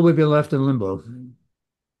 Will we be left in limbo?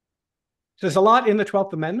 There's a lot in the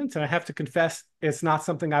 12th Amendment, and I have to confess it's not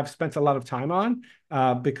something I've spent a lot of time on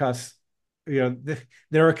because there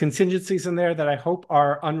are contingencies in there that I hope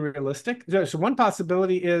are unrealistic. So one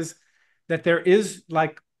possibility is that there is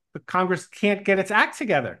the Congress can't get its act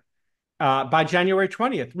together by January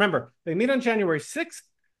 20th. Remember, they meet on January 6th.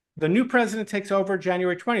 The new president takes over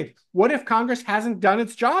January 20th. What if Congress hasn't done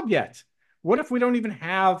its job yet? What if we don't even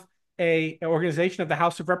have an organization of the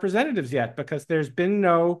House of Representatives yet because there's been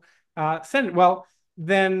no Senate? Well,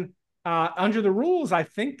 then under the rules, I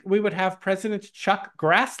think we would have President Chuck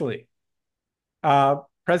Grassley,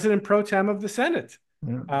 President pro tem of the Senate.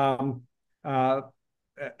 Yeah.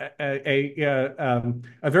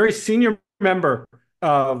 A very senior member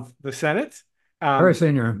of the Senate. Very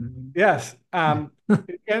senior. Yes. And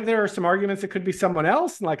there are some arguments it could be someone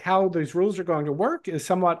else, like how these rules are going to work is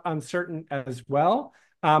somewhat uncertain as well.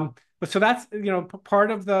 But so that's, part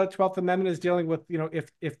of the 12th Amendment is dealing with,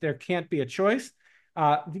 if there can't be a choice.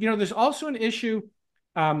 There's also an issue.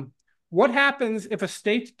 What happens if a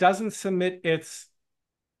state doesn't submit its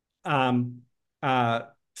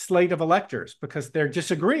slate of electors because they're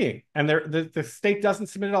disagreeing and the state doesn't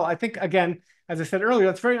submit at all? I think, again, as I said earlier,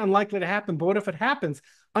 it's very unlikely to happen. But what if it happens?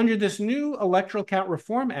 Under this new Electoral Count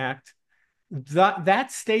Reform Act, that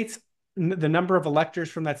state's the number of electors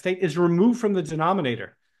from that state is removed from the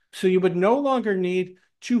denominator. So you would no longer need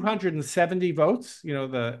 270 votes,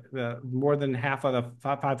 the more than half of the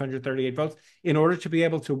 538 votes, in order to be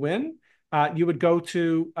able to win. You would go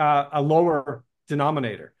to a lower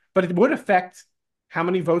denominator. But it would affect how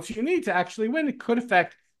many votes you need to actually win. It could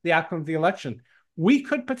affect the outcome of the election. We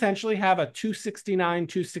could potentially have a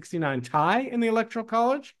 269 tie in the Electoral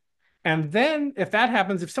College. And then if that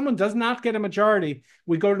happens, if someone does not get a majority,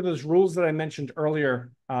 we go to those rules that I mentioned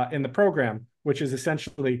earlier in the program, which is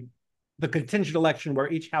essentially the contingent election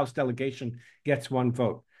where each House delegation gets one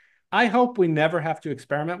vote. I hope we never have to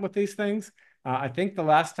experiment with these things. I think the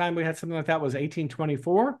last time we had something like that was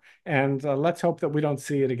 1824, and let's hope that we don't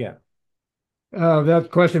see it again.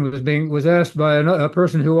 That question was asked by a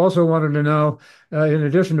person who also wanted to know, in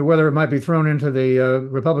addition to whether it might be thrown into the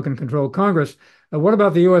Republican-controlled Congress, what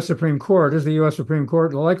about the U.S. Supreme Court? Is the U.S. Supreme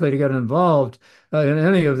Court likely to get involved in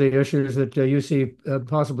any of the issues that you see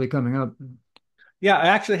possibly coming up? Yeah, I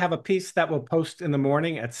actually have a piece that will post in the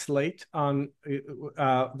morning at Slate on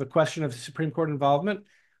the question of Supreme Court involvement.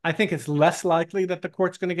 I think it's less likely that the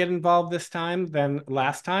court's going to get involved this time than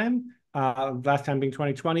last time being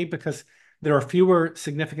 2020, because there are fewer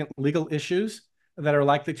significant legal issues that are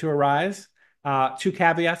likely to arise. Two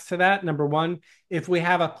caveats to that. Number one, if we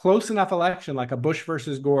have a close enough election, like a Bush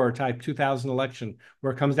versus Gore type 2000 election,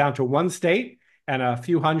 where it comes down to one state and a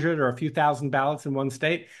few hundred or a few thousand ballots in one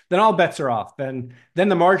state, then all bets are off. Then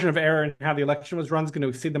the margin of error in how the election was run is going to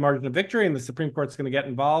exceed the margin of victory, and the Supreme Court's going to get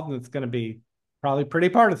involved, and it's going to be probably pretty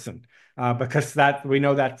partisan because that we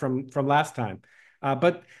know that from last time.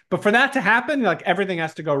 But for that to happen, like everything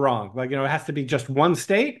has to go wrong. Like, it has to be just one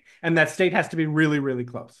state, and that state has to be really, really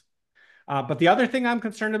close. But the other thing I'm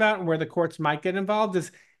concerned about and where the courts might get involved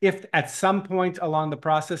is if at some point along the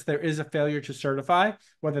process there is a failure to certify,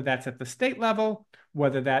 whether that's at the state level,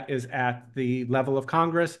 whether that is at the level of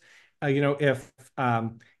Congress,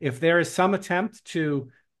 if there is some attempt to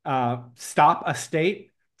stop a state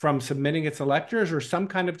from submitting its electors or some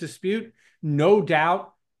kind of dispute, no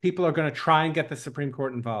doubt people are going to try and get the Supreme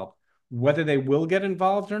Court involved. Whether they will get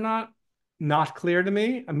involved or not clear to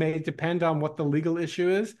me. It may depend on what the legal issue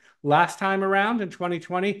is. Last time around in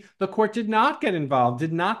 2020, the court did not get involved,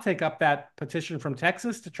 did not take up that petition from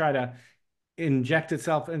Texas to try to inject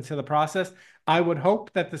itself into the process. I would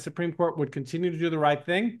hope that the Supreme Court would continue to do the right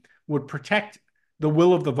thing, would protect the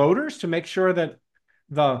will of the voters to make sure that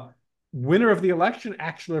the winner of the election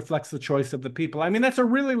actually reflects the choice of the people. I mean, that's a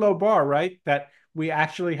really low bar, right? That we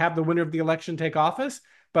actually have the winner of the election take office.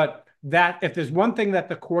 But that if there's one thing that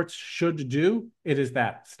the courts should do, it is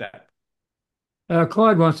that step.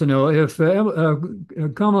 Clyde wants to know if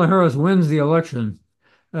Kamala Harris wins the election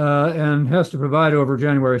and has to provide over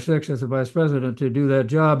January 6th as the vice president to do that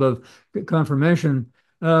job of confirmation,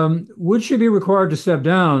 would she be required to step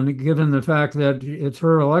down given the fact that it's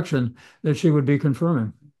her election that she would be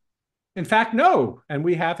confirming? In fact, no. And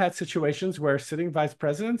we have had situations where sitting vice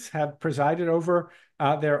presidents have presided over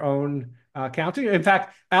their own counting. In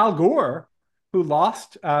fact, Al Gore, who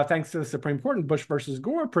lost thanks to the Supreme Court in Bush versus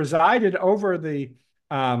Gore, presided over the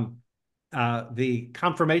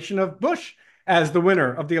confirmation of Bush as the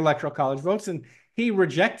winner of the Electoral College votes. And he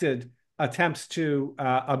rejected attempts to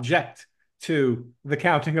object to the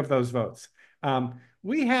counting of those votes.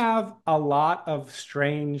 We have a lot of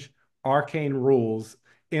strange, arcane rules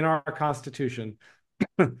in our Constitution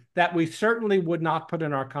that we certainly would not put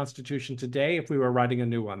in our Constitution today if we were writing a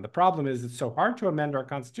new one. The problem is it's so hard to amend our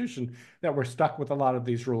Constitution that we're stuck with a lot of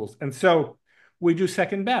these rules. And so we do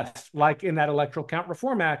second best, like in that Electoral Count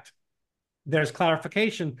Reform Act, there's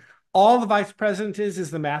clarification. All the vice president is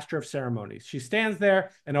the master of ceremonies. She stands there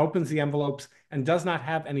and opens the envelopes and does not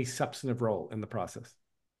have any substantive role in the process.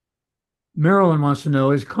 Marilyn wants to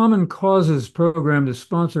know, is Common Cause's program to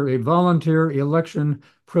sponsor a volunteer election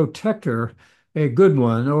protector a good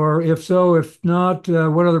one? Or if so, if not,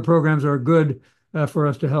 what other programs are good for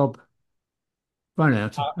us to help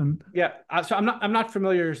finance? So I'm not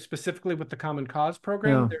familiar specifically with the Common Cause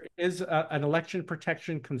program. Yeah. There is an election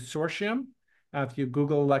protection consortium. If you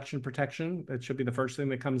Google election protection, it should be the first thing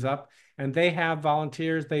that comes up. And they have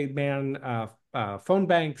volunteers. They man phone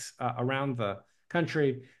banks around the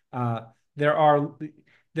country. There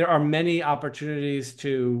are many opportunities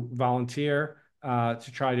to volunteer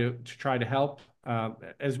to try to help,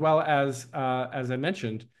 as well as I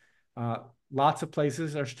mentioned, lots of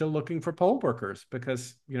places are still looking for poll workers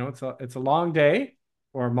because it's a long day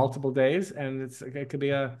or multiple days, and it could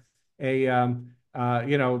be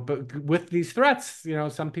but with these threats,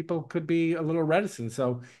 some people could be a little reticent.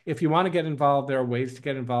 So if you want to get involved, there are ways to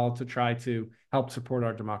get involved to try to help support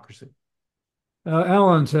our democracy.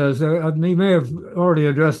 Alan says, he may have already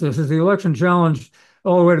addressed this, is the election challenged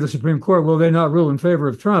all the way to the Supreme Court? Will they not rule in favor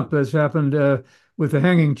of Trump, as happened with the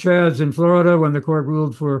hanging chads in Florida when the court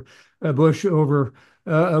ruled for Bush over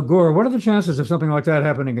Gore? What are the chances of something like that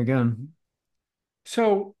happening again?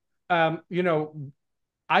 So,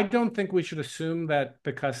 I don't think we should assume that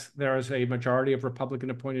because there is a majority of Republican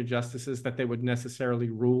appointed justices that they would necessarily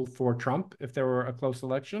rule for Trump if there were a close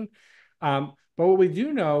election. But what we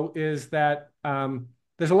do know is that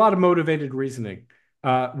there's a lot of motivated reasoning.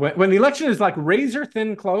 When the election is like razor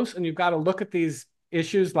thin close and you've got to look at these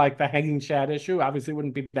issues like the hanging chad issue, obviously it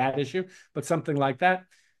wouldn't be that issue, but something like that,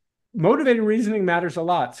 motivated reasoning matters a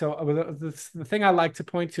lot. So the thing I like to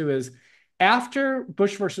point to is after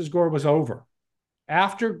Bush versus Gore was over,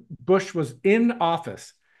 after Bush was in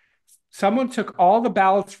office, someone took all the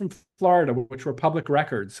ballots from Florida, which were public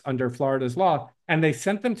records under Florida's law, and they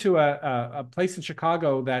sent them to a place in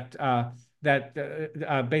Chicago that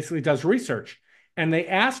basically does research. And they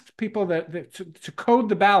asked people to code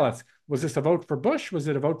the ballots. Was this a vote for Bush? Was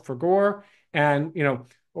it a vote for Gore? And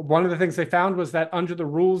one of the things they found was that under the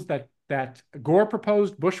rules that Gore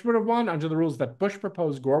proposed, Bush would have won. Under the rules that Bush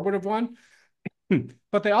proposed, Gore would have won.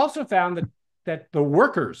 But they also found that the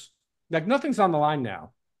workers, like nothing's on the line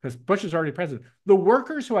now because Bush is already president. The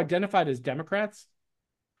workers who identified as Democrats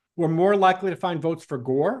were more likely to find votes for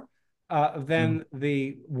Gore than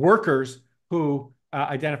the workers who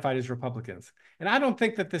identified as Republicans. And I don't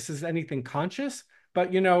think that this is anything conscious,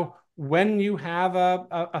 but when you have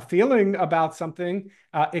a feeling about something,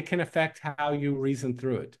 it can affect how you reason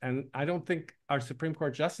through it. And I don't think our Supreme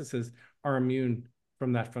Court justices are immune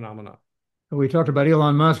from that phenomenon. We talked about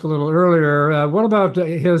Elon Musk a little earlier. What about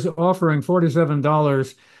his offering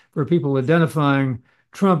 $47 for people identifying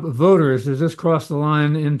Trump voters? Does this cross the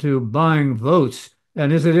line into buying votes?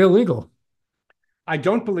 And is it illegal? I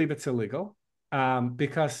don't believe it's illegal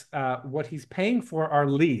because what he's paying for are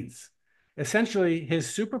leads. Essentially, his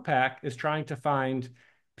super PAC is trying to find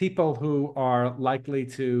people who are likely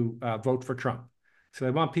to vote for Trump. So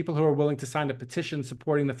they want people who are willing to sign a petition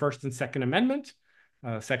supporting the First and Second Amendment,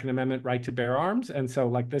 Second Amendment right to bear arms. And so,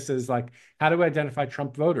 like, this is like, how do we identify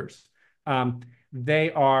Trump voters?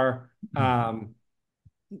 They are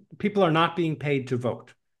people are not being paid to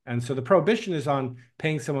vote. And so the prohibition is on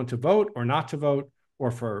paying someone to vote or not to vote or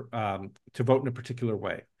for to vote in a particular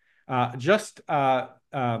way. Just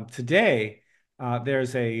today,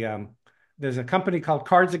 there's a company called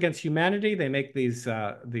Cards Against Humanity. They make these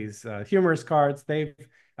humorous cards. They're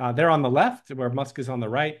on the left where Musk is on the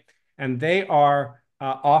right, and they are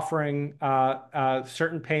offering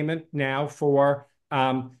certain payment now for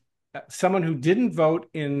someone who didn't vote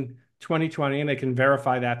in 2020, and they can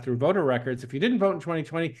verify that through voter records. If you didn't vote in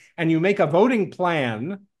 2020 and you make a voting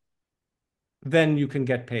plan, then you can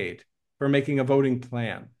get paid for making a voting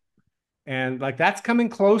plan. And like that's coming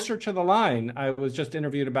closer to the line. I was just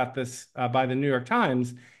interviewed about this by the New York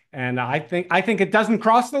Times, and I think it doesn't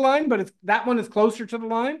cross the line, but that one is closer to the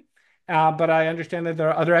line. But I understand that there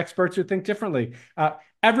are other experts who think differently.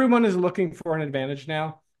 Everyone is looking for an advantage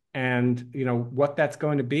now, and you know what that's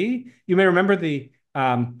going to be. You may remember the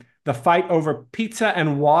fight over pizza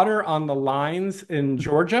and water on the lines in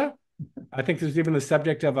Georgia. I think there's even the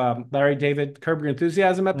subject of a Larry David Curb Your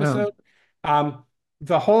Enthusiasm Yeah. episode.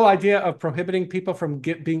 The whole idea of prohibiting people from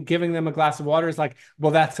giving them a glass of water is like,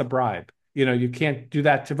 well, that's a bribe. You know, you can't do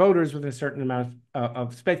that to voters with a certain amount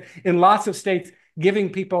of space. In lots of states, giving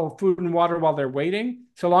people food and water while they're waiting,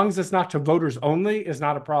 so long as it's not to voters only, is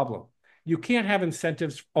not a problem. You can't have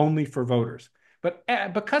incentives only for voters. But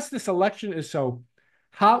because this election is so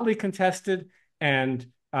hotly contested and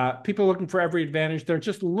people looking for every advantage, they're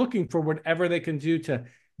just looking for whatever they can do to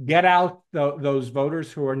get out those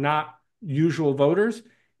voters who are not usual voters.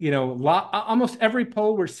 You know, almost every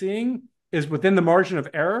poll we're seeing is within the margin of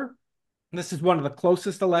error. This is one of the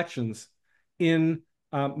closest elections in,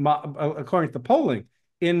 according to the polling,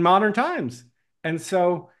 in modern times. And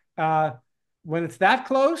so when it's that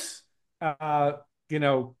close, you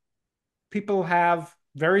know, people have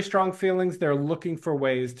very strong feelings. They're looking for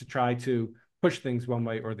ways to try to push things one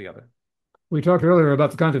way or the other. We talked earlier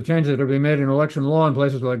about the kinds of changes that are being made in election law in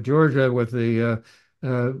places like Georgia with the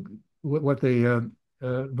what the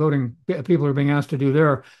voting people are being asked to do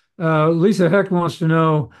there. Lisa Hecht wants to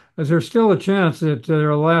know, is there still a chance that there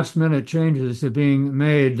are last minute changes that are being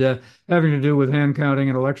made having to do with hand counting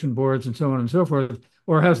and election boards and so on and so forth?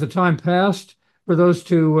 Or has the time passed for those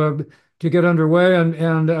to get underway? And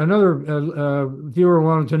another viewer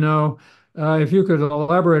wanted to know if you could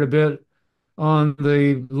elaborate a bit on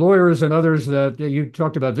the lawyers and others that you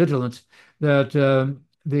talked about vigilance that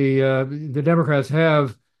the Democrats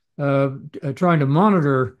have trying to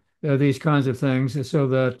monitor these kinds of things so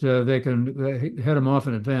that they can head them off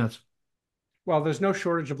in advance. Well, there's no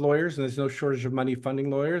shortage of lawyers, and there's no shortage of money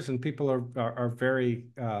funding lawyers, and people are very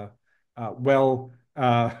well.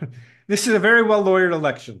 This is a very well lawyered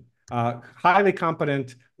election. Highly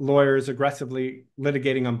competent lawyers aggressively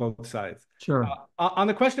litigating on both sides. Sure. On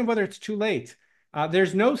the question of whether it's too late,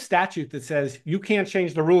 there's no statute that says you can't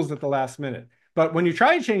change the rules at the last minute. But when you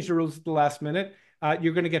try to change the rules at the last minute,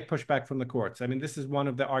 you're going to get pushback from the courts. I mean, this is one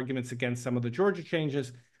of the arguments against some of the Georgia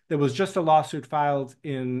changes. There was just a lawsuit filed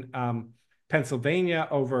in Pennsylvania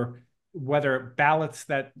over whether ballots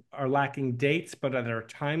that are lacking dates but that are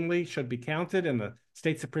timely should be counted. And the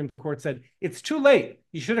state Supreme Court said, it's too late.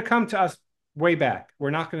 You should have come to us way back.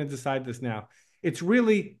 We're not going to decide this now. It's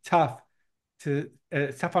really tough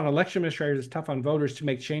it's tough on election administrators, it's tough on voters to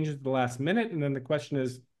make changes at the last minute. And then the question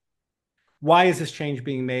is, why is this change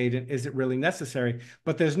being made and is it really necessary?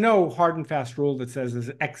 But there's no hard and fast rule that says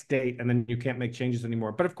there's X date and then you can't make changes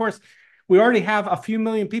anymore. But of course, we already have a few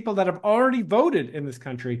million people that have already voted in this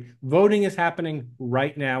country. Voting is happening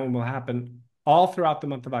right now and will happen all throughout the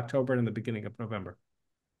month of October and in the beginning of November.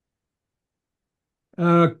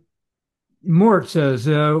 Mort says,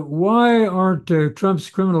 why aren't Trump's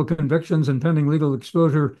criminal convictions and pending legal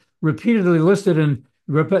exposure repeatedly listed in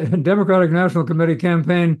Democratic National Committee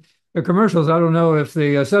campaign commercials? I don't know if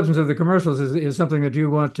the substance of the commercials is something that you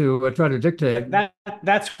want to try to dictate.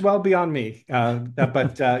 That's well beyond me.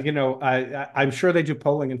 But you know, I'm sure they do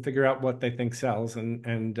polling and figure out what they think sells.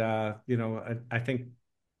 And you know, I think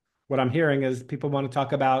what I'm hearing is people want to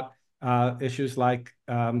talk about issues like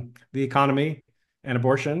the economy, and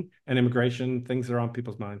abortion and immigration, things that are on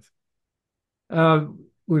people's minds. Uh,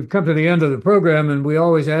 we've come to the end of the program, and we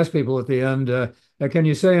always ask people at the end, can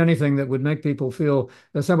you say anything that would make people feel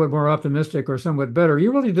somewhat more optimistic or somewhat better?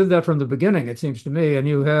 You really did that from the beginning, it seems to me, and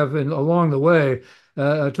you have along the way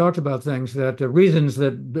talked about things that reasons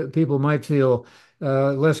that people might feel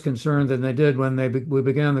less concerned than they did when we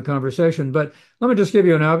began the conversation. But let me just give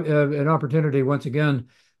you an opportunity once again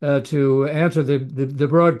to answer the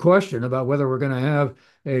broad question about whether we're going to have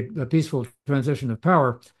a peaceful transition of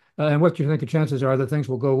power. And what do you think the chances are that things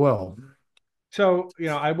will go well? So,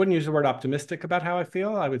 I wouldn't use the word optimistic about how I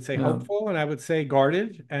feel. I would say Yeah. hopeful, and I would say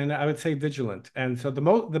guarded, and I would say vigilant. And so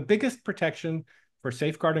the biggest protection for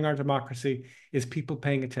safeguarding our democracy is people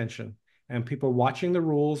paying attention and people watching the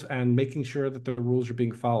rules and making sure that the rules are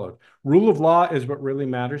being followed. Rule of law is what really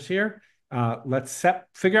matters here.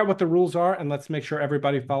 Figure out what the rules are, and let's make sure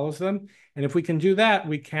everybody follows them. And if we can do that,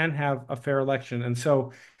 we can have a fair election. And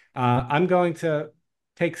so I'm going to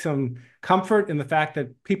take some comfort in the fact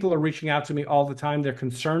that people are reaching out to me all the time. They're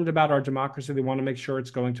concerned about our democracy. They want to make sure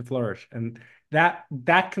it's going to flourish. And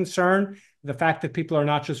that concern, the fact that people are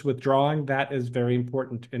not just withdrawing, that is very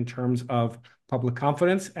important in terms of public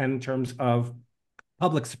confidence and in terms of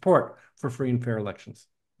public support for free and fair elections.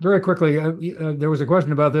 Very quickly, there was a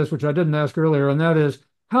question about this, which I didn't ask earlier, and that is,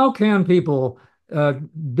 how can people uh,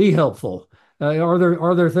 be helpful?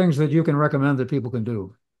 Are there things that you can recommend that people can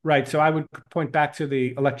do? Right. So I would point back to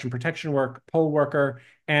the election protection work, poll worker,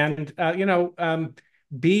 and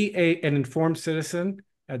be an informed citizen.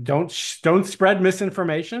 Don't spread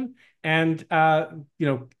misinformation, and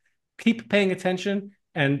keep paying attention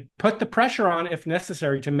and put the pressure on if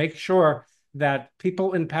necessary to make sure that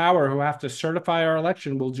people in power who have to certify our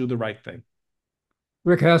election will do the right thing.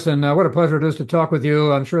 Rick Hasen, what a pleasure it is to talk with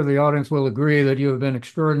you. I'm sure the audience will agree that you have been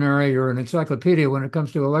extraordinary. You're an encyclopedia when it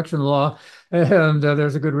comes to election law, and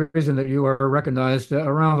there's a good reason that you are recognized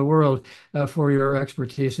around the world for your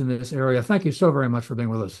expertise in this area. Thank you so very much for being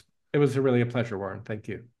with us. It was really a pleasure, Warren. Thank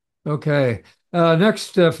you. Okay.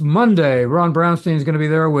 Next Monday, Ron Brownstein is going to be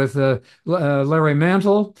there with Larry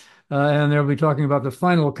Mantle, and they'll be talking about the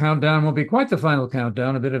final countdown. Won't be quite the final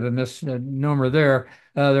countdown, a bit of a misnomer there.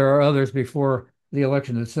 There are others before the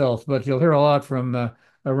election itself, but you'll hear a lot from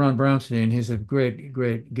Ron Brownstein. He's a great,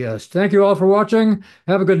 great guest. Thank you all for watching.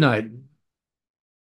 Have a good night.